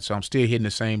thing, right? So I'm still hitting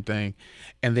the same thing.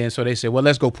 And then so they said, well,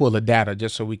 let's go pull the data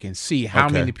just so we can see how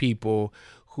many people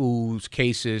whose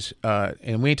cases,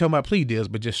 and we ain't talking about plea deals,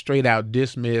 but just straight out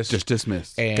dismissed. Just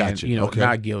dismissed. And, gotcha.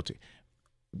 Not guilty.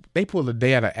 They pulled the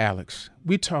data, Alex.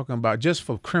 We're talking about just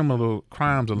for criminal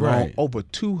crimes alone, over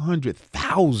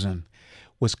 200,000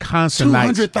 Wisconsinites.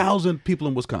 200,000 people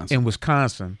in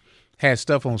Wisconsin. Had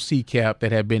stuff on CCAP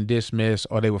that had been dismissed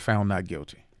or they were found not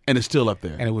guilty. And it's still up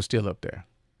there. And it was still up there.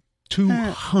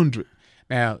 200.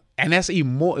 Now, and that's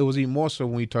even more. It was even more so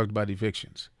when we talked about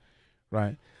evictions,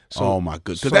 right? So, oh my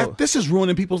goodness! Because this is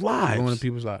ruining people's lives.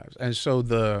 And so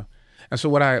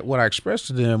what I expressed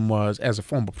to them was, as a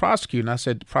former prosecutor, and I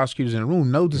said the prosecutors in the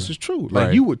room know this is true.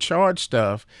 Like you would charge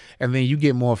stuff, and then you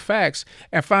get more facts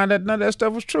and find out none of that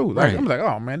stuff was true. Like I'm like,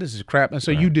 oh man, this is crap. And so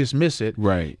you dismiss it.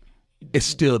 Right. It's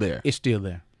still there. It's still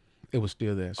there. It was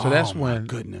still there. So that's when.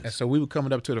 Goodness. And so we were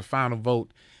coming up to the final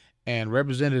vote, and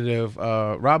Representative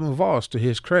Robin Voss, to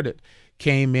his credit,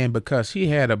 came in because he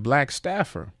had a black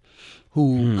staffer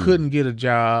who couldn't get a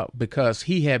job because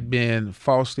he had been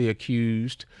falsely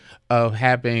accused of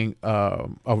having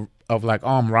of like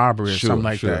armed robbery or something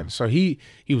like that. So he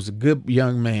was a good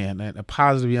young man and a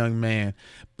positive young man,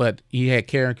 but he had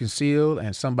carry and conceal,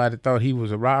 and somebody thought he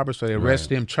was a robber, so they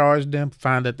arrested him, charged him,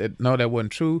 found out that no, that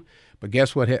wasn't true. But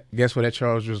guess what? Guess what? That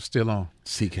charge was still on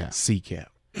CCAP.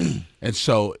 And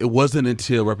so it wasn't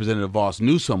until Representative Voss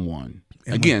knew someone.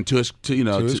 Again, to his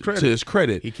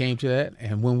credit, he came to that.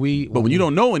 And when you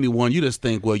don't know anyone, you just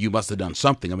think, well, you must have done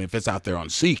something. I mean, if it's out there on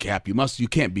CCAP, you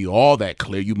can't be all that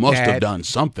clear. You must have done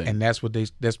something. And that's what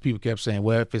people kept saying.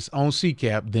 Well, if it's on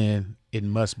CCAP, then it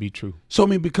must be true. So I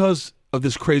mean, because of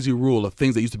this crazy rule of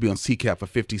things that used to be on CCAP for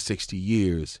 50, 60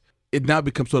 years, it now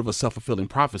becomes sort of a self-fulfilling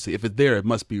prophecy. If it's there, it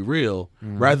must be real,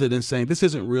 rather than saying this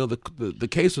isn't real. The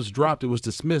case was dropped. It was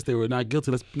dismissed. They were not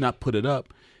guilty. Let's not put it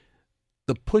up.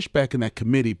 The pushback in that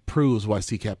committee proves why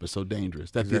CCAP is so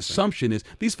dangerous. That the assumption is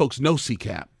these folks know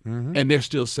CCAP, and they're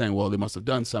still saying, well, they must have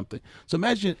done something. So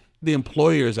imagine the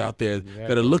employers out there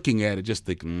that are looking at it just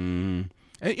think,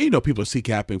 And, people are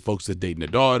CCAPing folks that dating their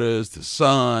daughters, the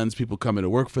sons, people coming to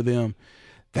work for them.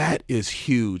 That is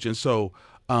huge. And so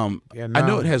I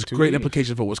know it has great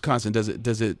implications for Wisconsin. Does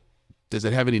it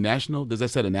have any national? Does that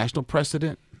set a national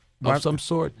precedent of some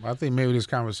sort? I think maybe this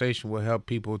conversation will help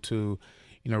people to,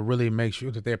 really make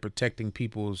sure that they're protecting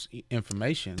people's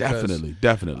information. Definitely.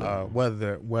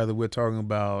 Whether we're talking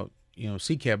about,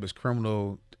 CCAP is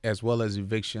criminal as well as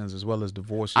evictions, as well as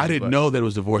divorces. I didn't know that it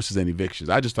was divorces and evictions.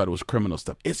 I just thought it was criminal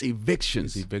stuff. It's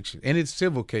evictions. It's evictions. And it's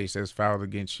civil case that's filed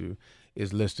against you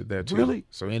is listed there too. Really?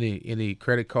 So any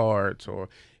credit cards or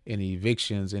any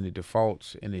evictions, any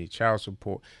defaults, any child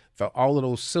support, all of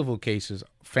those civil cases,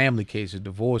 family cases,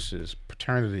 divorces,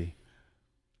 paternity,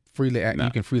 you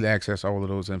can freely access all of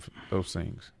those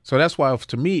things. So that's why,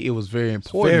 to me, it was very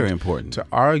important to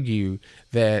argue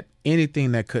that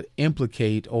anything that could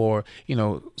implicate or,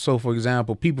 so for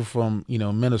example, people from,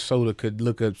 Minnesota could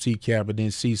look up CCAP and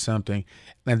then see something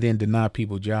and then deny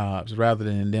people jobs rather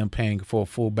than them paying for a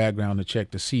full background check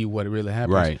to see what really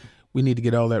happens. Right. We need to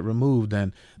get all that removed.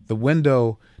 And the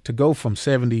window to go from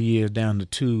 70 years down to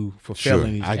 2 for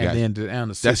felonies and then down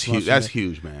to 6 months. That's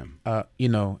huge, man.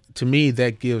 To me,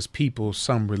 that gives people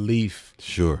some relief.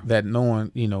 Sure. That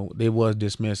knowing, they was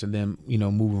dismissed and then,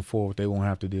 moving forward, they won't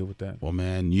have to deal with that. Well,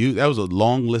 man, that was a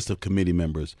long list of committee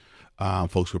members.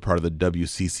 Folks who were part of the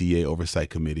WCCA Oversight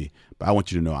Committee. But I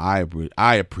want you to know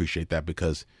I appreciate that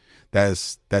because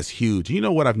that's huge. You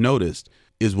know what I've noticed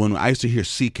is when I used to hear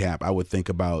CCAP, I would think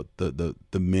about the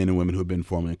men and women who have been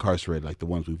formerly incarcerated, like the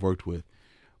ones we've worked with.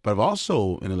 But I've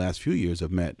also, in the last few years,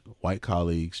 I've met white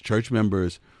colleagues, church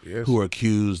members who are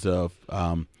accused of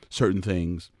certain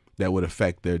things that would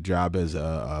affect their job as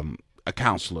a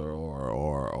counselor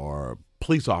or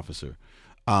police officer.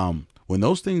 When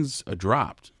those things are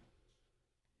dropped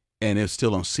and it's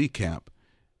still on CCAP,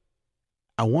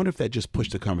 I wonder if that just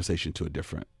pushed the conversation to a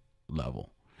different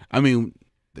level. I mean,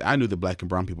 I knew that black and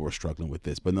brown people were struggling with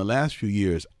this, but in the last few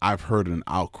years, I've heard an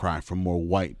outcry from more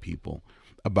white people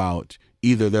about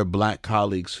either their black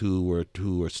colleagues who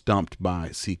were stumped by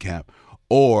CCAP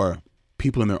or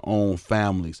people in their own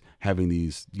families having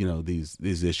these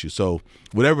issues. So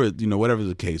whatever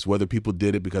the case, whether people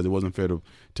did it because it wasn't fair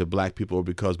to black people or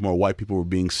because more white people were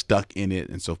being stuck in it,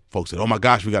 and so folks said, "Oh my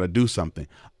gosh, we got to do something."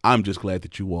 I'm just glad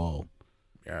that you all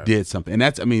did something.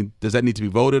 And does that need to be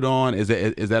voted on? Is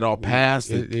that all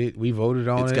passed? We voted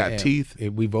on it. It's got teeth.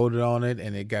 We voted on it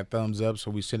and it got thumbs up.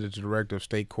 So we sent it to the director of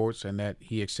state courts and that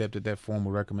he accepted that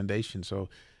formal recommendation. So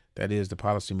that is the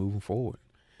policy moving forward.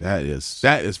 That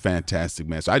is fantastic,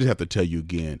 man. So I just have to tell you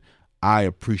again, I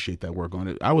appreciate that work on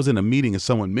it. I was in a meeting and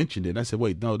someone mentioned it and I said,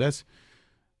 wait, no, that's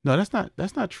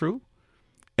not true.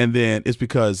 And then it's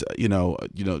because,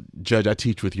 Judge, I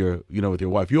teach with your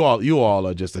wife. You all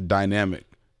are just a dynamic,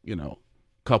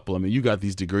 couple. I mean, you got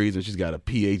these degrees and she's got a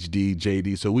PhD,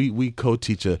 JD. So we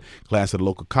co-teach a class at a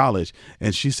local college.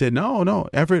 And she said, no,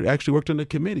 Everett actually worked on the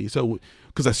committee. So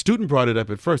because a student brought it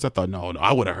up at first, I thought, no,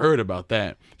 I would have heard about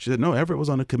that. She said, no, Everett was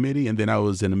on the committee. And then I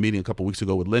was in a meeting a couple of weeks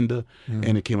ago with Linda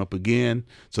and it came up again.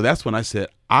 So that's when I said,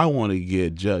 I want to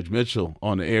get Judge Mitchell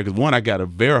on the air because one, I got to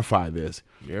verify this.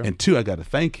 Yeah. And two, I got to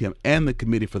thank him and the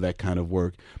committee for that kind of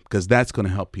work because that's going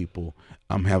to help people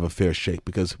have a fair shake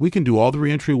because we can do all the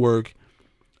reentry work,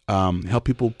 help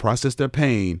people process their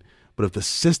pain, but if the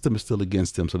system is still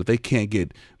against them so that they can't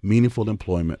get meaningful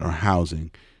employment or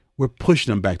housing, we're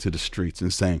pushing them back to the streets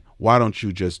and saying, why don't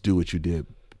you just do what you did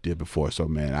before? So,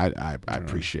 man, I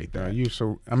appreciate that.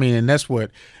 And that's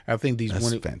what I think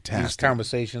these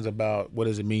conversations about what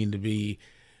does it mean to be,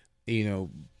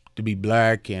 to be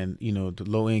black and, to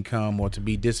low income or to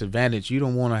be disadvantaged. You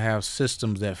don't want to have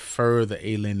systems that further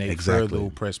alienate, further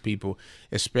oppress people,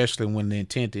 especially when the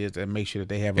intent is to make sure that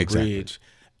they have a bridge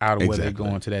out of where they're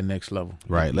going to that next level.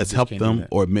 Right. Let's help them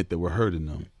or admit that we're hurting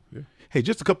them. Yeah. Hey,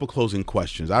 just a couple closing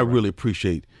questions. I really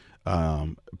appreciate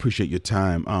your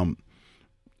time.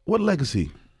 What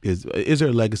legacy is there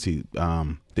a legacy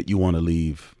that you want to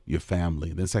leave your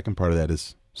family? The second part of that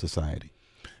is society.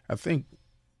 I think,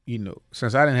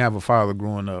 since I didn't have a father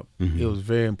growing up, it was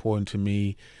very important to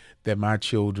me that my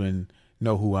children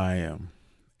know who I am.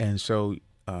 And so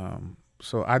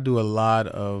I do a lot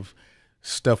of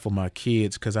stuff for my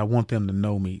kids because I want them to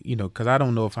know me, because I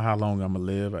don't know how long I'm going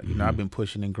to live. I've been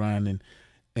pushing and grinding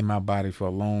in my body for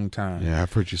a long time. Yeah,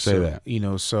 I've heard you say that.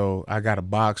 So I got a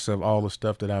box of all the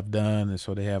stuff that I've done, and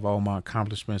so they have all my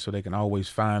accomplishments so they can always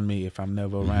find me if I'm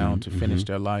never around to finish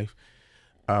their life.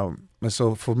 And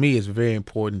so for me, it's very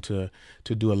important to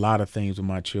do a lot of things with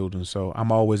my children. So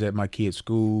I'm always at my kids'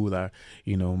 school. My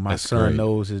That's son great.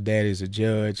 knows his daddy's a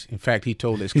judge. In fact, he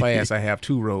told his class I have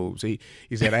 2 robes. He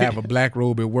said I have a black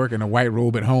robe at work and a white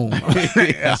robe at home.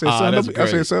 I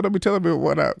said, son, don't be telling me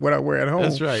what I wear at home.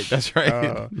 That's right. That's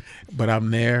right. But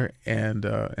I'm there, and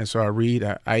so I read.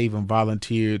 I even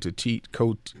volunteered to teach,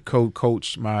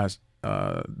 coach my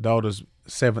daughter's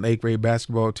 7th, 8th grade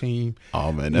basketball team.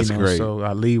 Oh man, that's great. So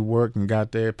I leave work and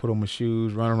got there, put on my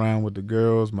shoes, run around with the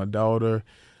girls, my daughter.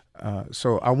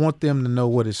 So I want them to know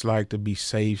what it's like to be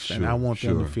safe, and I want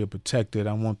them to feel protected.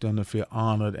 I want them to feel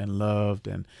honored and loved,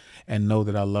 and know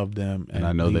that I love them, and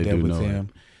I know be they there do with know them.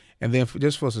 And then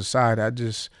just for society,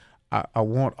 I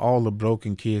want all the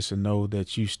broken kids to know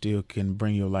that you still can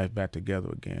bring your life back together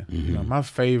again. Mm-hmm. My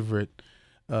favorite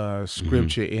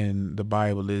scripture in the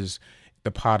Bible is the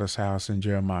potter's house in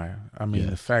Jeremiah. I mean,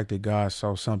 the fact that God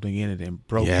saw something in it and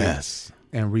broke it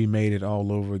and remade it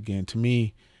all over again. To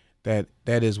me, that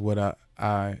is what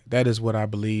I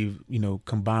believe.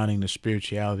 Combining the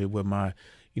spirituality with my,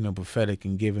 prophetic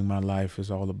and giving my life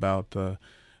is all about the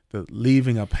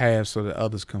leaving a path so that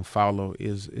others can follow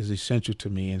is essential to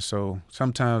me. And so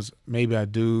sometimes maybe I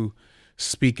do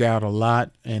speak out a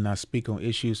lot and I speak on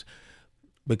issues,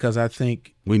 because I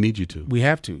think we need you to. We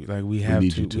have to. We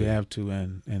have to.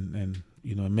 And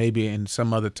maybe in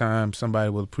some other time somebody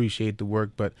will appreciate the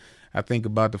work, but I think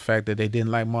about the fact that they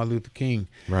didn't like Martin Luther King.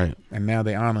 Right. And now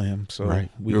they honor him. So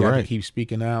we got to keep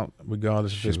speaking out,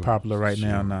 regardless if it's popular right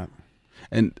now or not.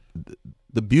 And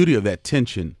the beauty of that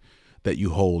tension that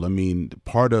you hold, I mean,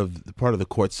 part of the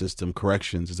court system,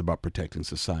 corrections, is about protecting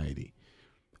society.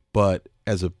 But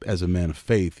as a man of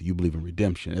faith, you believe in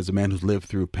redemption. As a man who's lived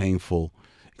through painful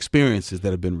experiences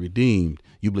that have been redeemed,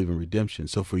 you believe in redemption.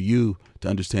 So for you to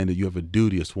understand that you have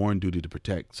a sworn duty to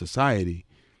protect society,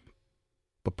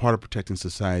 but part of protecting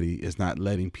society is not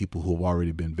letting people who have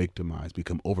already been victimized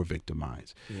become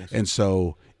over-victimized. Yes. And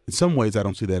so in some ways, I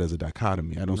don't see that as a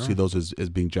dichotomy. I don't see those as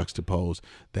being juxtaposed,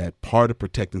 that part of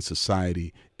protecting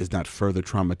society is not further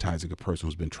traumatizing a person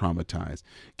who's been traumatized.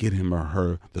 Get him or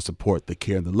her the support, the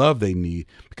care, and the love they need,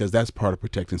 because that's part of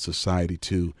protecting society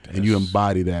too. And you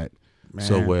embody that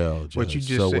so well, Judge.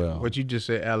 What you just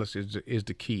said, Alex, is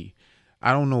the key.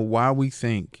 I don't know why we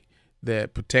think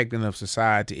that protecting of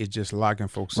society is just locking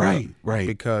folks up. Right.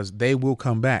 Because they will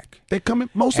come back. They come in,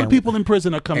 most of the people in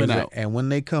prison are coming out. And when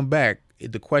they come back,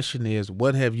 the question is,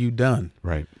 what have you done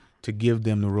to give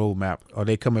them the roadmap? Are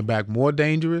they coming back more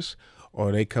dangerous, or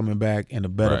are they coming back in a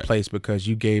better place because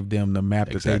you gave them the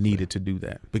map that they needed to do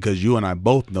that? Because you and I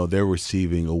both know they're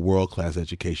receiving a world-class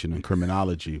education in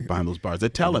criminology behind those bars. They're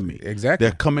telling me. Exactly.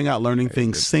 They're coming out learning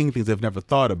things, seeing things they've never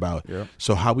thought about. Yep.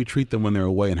 So how we treat them when they're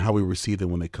away and how we receive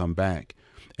them when they come back.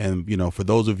 And, for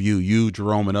those of you,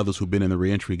 Jerome, and others who've been in the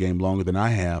reentry game longer than I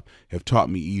have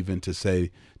taught me even to say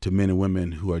to men and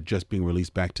women who are just being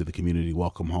released back to the community,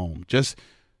 welcome home. Just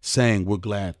saying, we're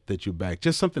glad that you're back.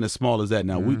 Just something as small as that.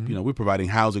 Now, we're providing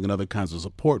housing and other kinds of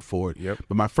support for it. Yep.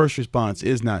 But my first response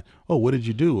is not, oh, what did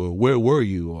you do? Or where were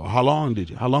you? Or how long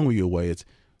were you away?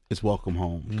 It's welcome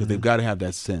home. Because they've got to have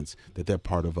that sense that they're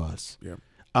part of us. Yep.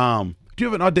 Do you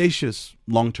have an audacious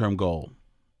long-term goal?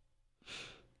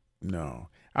 No.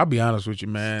 I'll be honest with you,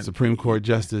 man. Supreme Court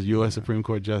Justice, U.S. Supreme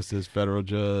Court Justice, federal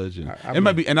judge, and it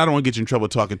might be. And I don't want to get you in trouble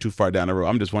talking too far down the road.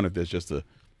 I'm just wondering if there's just a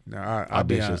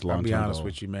audacious long-term goal. I'll be honest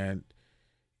with you, man.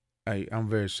 I'm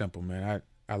very simple, man.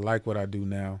 I like what I do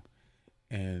now,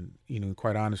 and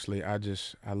quite honestly, I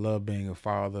love being a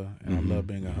father, and I love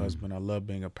being a husband. I love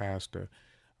being a pastor.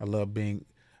 I love being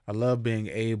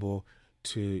able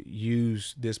to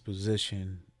use this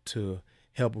position to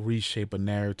help reshape a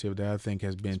narrative that I think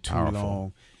has been too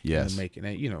long in the making.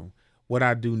 And, what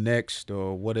I do next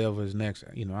or whatever is next,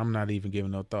 I'm not even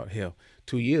giving no thought. Hell,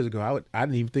 2 years ago, I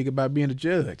didn't even think about being a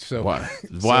judge. So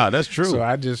wow, that's true.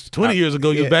 So 20 years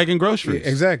ago, you were bagging groceries.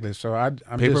 Exactly. So I'm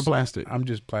plastic. I'm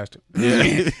just plastic.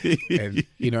 Yeah. and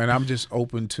and I'm just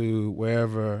open to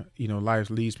wherever life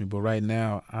leads me. But right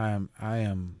now, I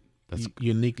am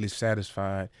uniquely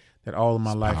satisfied that all of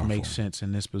my life makes sense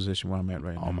in this position where I'm at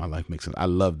right now. All my life makes sense. I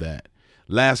love that.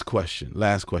 Last question,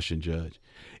 Judge.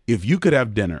 If you could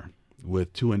have dinner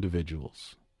with 2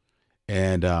 individuals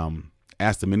and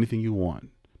ask them anything you want,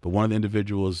 but one of the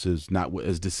individuals is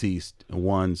deceased and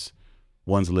one's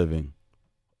living,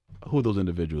 who would those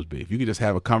individuals be? If you could just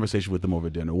have a conversation with them over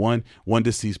dinner, one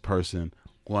deceased person,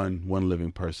 one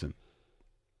living person.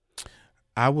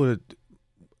 I would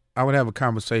have a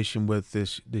conversation with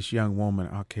this young woman.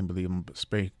 I can't believe I'm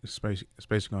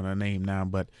spacing on her name now,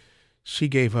 but she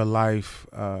gave her life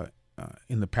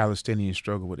in the Palestinian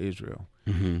struggle with Israel.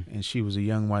 and she was a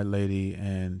young white lady,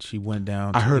 and she went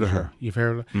down. I heard of her. You've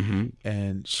heard of her?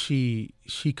 And she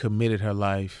committed her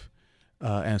life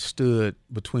and stood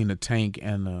between the tank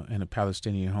and a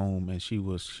Palestinian home, and she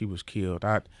was killed.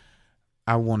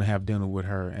 I want to have dinner with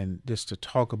her and just to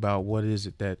talk about what is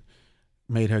it that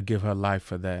made her give her life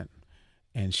for that.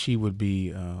 And she would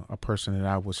be a person that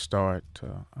I would start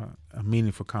a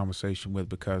meaningful conversation with,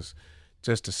 because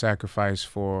just the sacrifice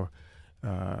for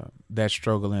that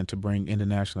struggle and to bring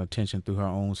international attention through her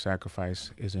own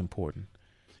sacrifice is important.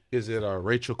 Is it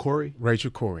Rachel Corey?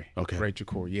 Rachel Corey. Okay. Rachel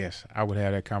Corey, yes. I would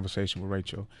have that conversation with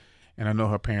Rachel. And I know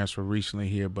her parents were recently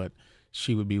here, but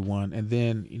she would be one. And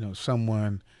then,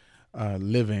 someone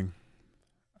living,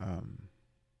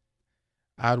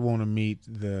 I'd want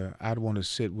to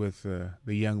sit with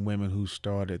the young women who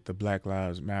started the Black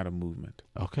Lives Matter movement.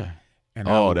 Okay. And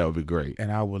that would be great.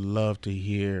 And I would love to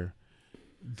hear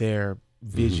their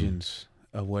visions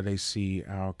of where they see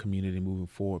our community moving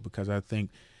forward, because I think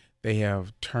they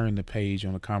have turned the page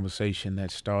on a conversation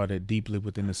that started deeply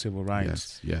within the civil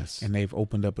rights. Yes. And they've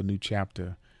opened up a new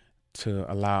chapter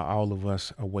to allow all of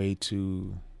us a way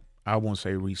to, I won't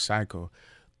say recycle,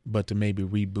 but to maybe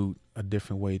reboot a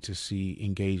different way to see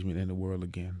engagement in the world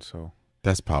again. So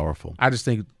that's powerful. I just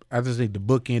think the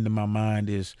bookend in my mind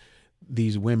is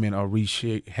these women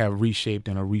have reshaped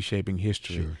and are reshaping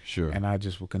history. Sure. And I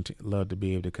just would love to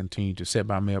be able to continue to set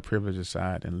my male privilege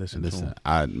aside and listen to them.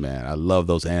 I love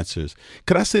those answers.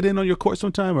 Could I sit in on your court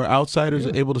sometime, or outsiders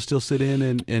are able to still sit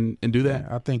in and do that?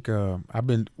 Yeah, I think I've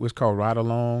been what's called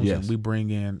ride-alongs, Yes. and we bring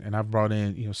in, and I've brought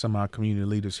in some of our community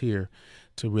leaders here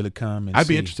to really come and I'd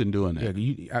be see. interested in doing that.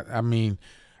 Yeah,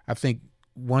 I think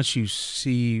once you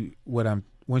see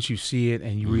it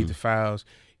and you read the files,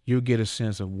 you'll get a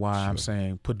sense of why I'm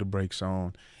saying put the brakes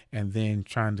on, and then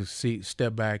trying to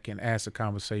step back and ask a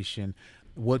conversation.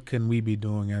 What can we be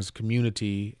doing as a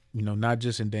community, not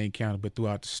just in Dane County, but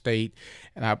throughout the state?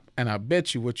 And I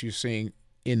bet you what you're seeing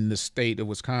in the state of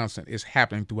Wisconsin is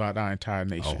happening throughout our entire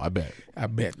nation. Oh, I bet.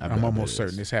 I'm almost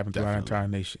certain it's happening throughout our entire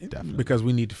nation. Definitely. Because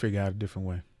we need to figure out a different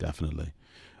way. Definitely.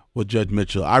 Well, Judge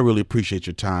Mitchell, I really appreciate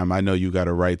your time. I know you got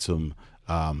to write some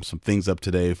things up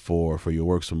today for your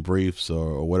work, some briefs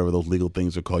or whatever those legal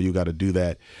things are called. You got to do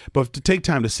that. But to take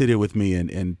time to sit here with me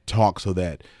and talk so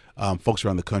that folks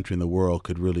around the country and the world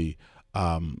could really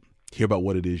hear about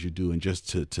what it is you do, and just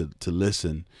to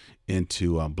listen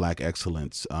into Black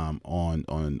excellence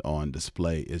on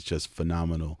display is just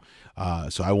phenomenal.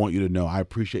 So I want you to know I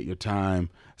appreciate your time.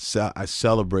 I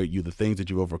celebrate you, the things that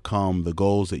you've overcome, the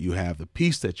goals that you have, the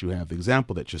peace that you have, the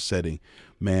example that you're setting.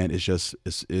 Man,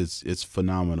 it's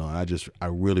phenomenal. I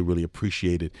really, really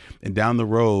appreciate it. And down the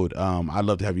road, I'd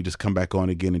love to have you just come back on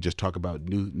again and just talk about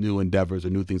new endeavors or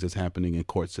new things that's happening in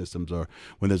court systems, or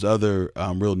when there's other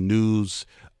real news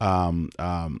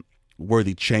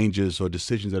worthy changes or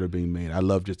decisions that are being made. I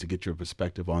love just to get your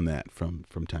perspective on that from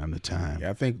time to time. Yeah,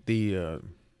 I think the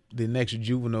next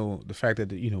juvenile, the fact that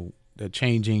the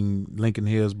changing Lincoln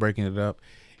Hills, breaking it up,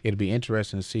 it'll be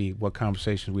interesting to see what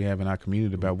conversations we have in our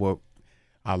community about what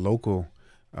our local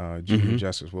juvenile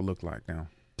justice will look like now.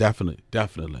 Definitely.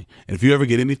 And if you ever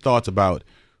get any thoughts about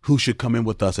who should come in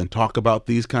with us and talk about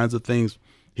these kinds of things,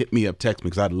 hit me up, text me,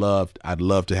 because I'd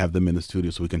love to have them in the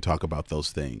studio so we can talk about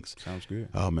those things. Sounds good.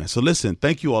 Oh, man. So listen,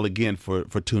 thank you all again for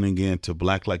tuning in to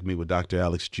Black Like Me with Dr.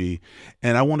 Alex G.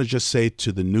 And I want to just say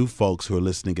to the new folks who are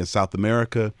listening in South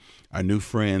America, our new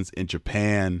friends in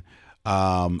Japan.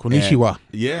 Konnichiwa.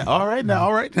 All right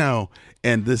now.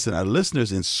 And listen, our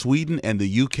listeners in Sweden and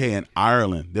the UK and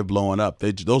Ireland, they're blowing up.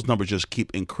 Those numbers just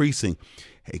keep increasing.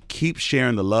 Hey, keep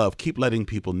sharing the love. Keep letting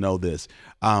people know this.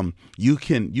 You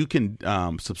can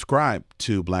subscribe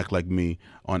to Black Like Me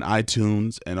on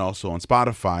iTunes and also on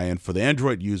Spotify. And for the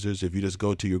Android users, if you just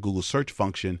go to your Google search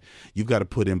function, you've got to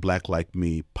put in Black Like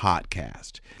Me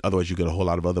podcast. Otherwise, you get a whole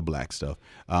lot of other black stuff.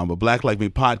 But Black Like Me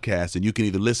podcast, and you can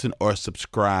either listen or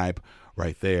subscribe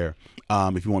right there.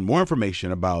 If you want more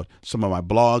information about some of my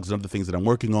blogs and other things that I'm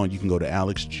working on, you can go to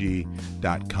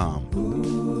alexg.com.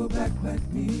 Ooh, black like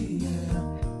me, yeah.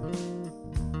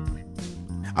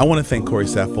 I want to thank Corey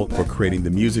Saffolk for creating the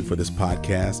music for this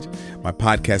podcast, my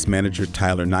podcast manager,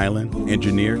 Tyler Nyland,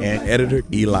 engineer and editor,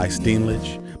 Eli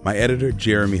Steenlich, my editor,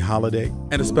 Jeremy Holliday,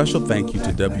 and a special thank you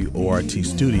to WORT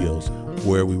Studios,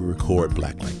 where we record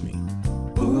Black Like Me.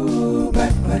 Ooh,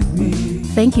 black like me.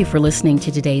 Thank you for listening to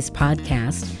today's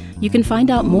podcast. You can find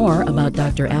out more about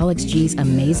Dr. Alex G's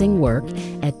amazing work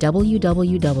at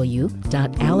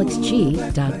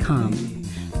www.alexg.com.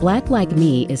 Black Like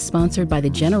Me is sponsored by the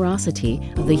generosity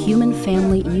of the Human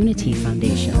Family Unity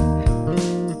Foundation.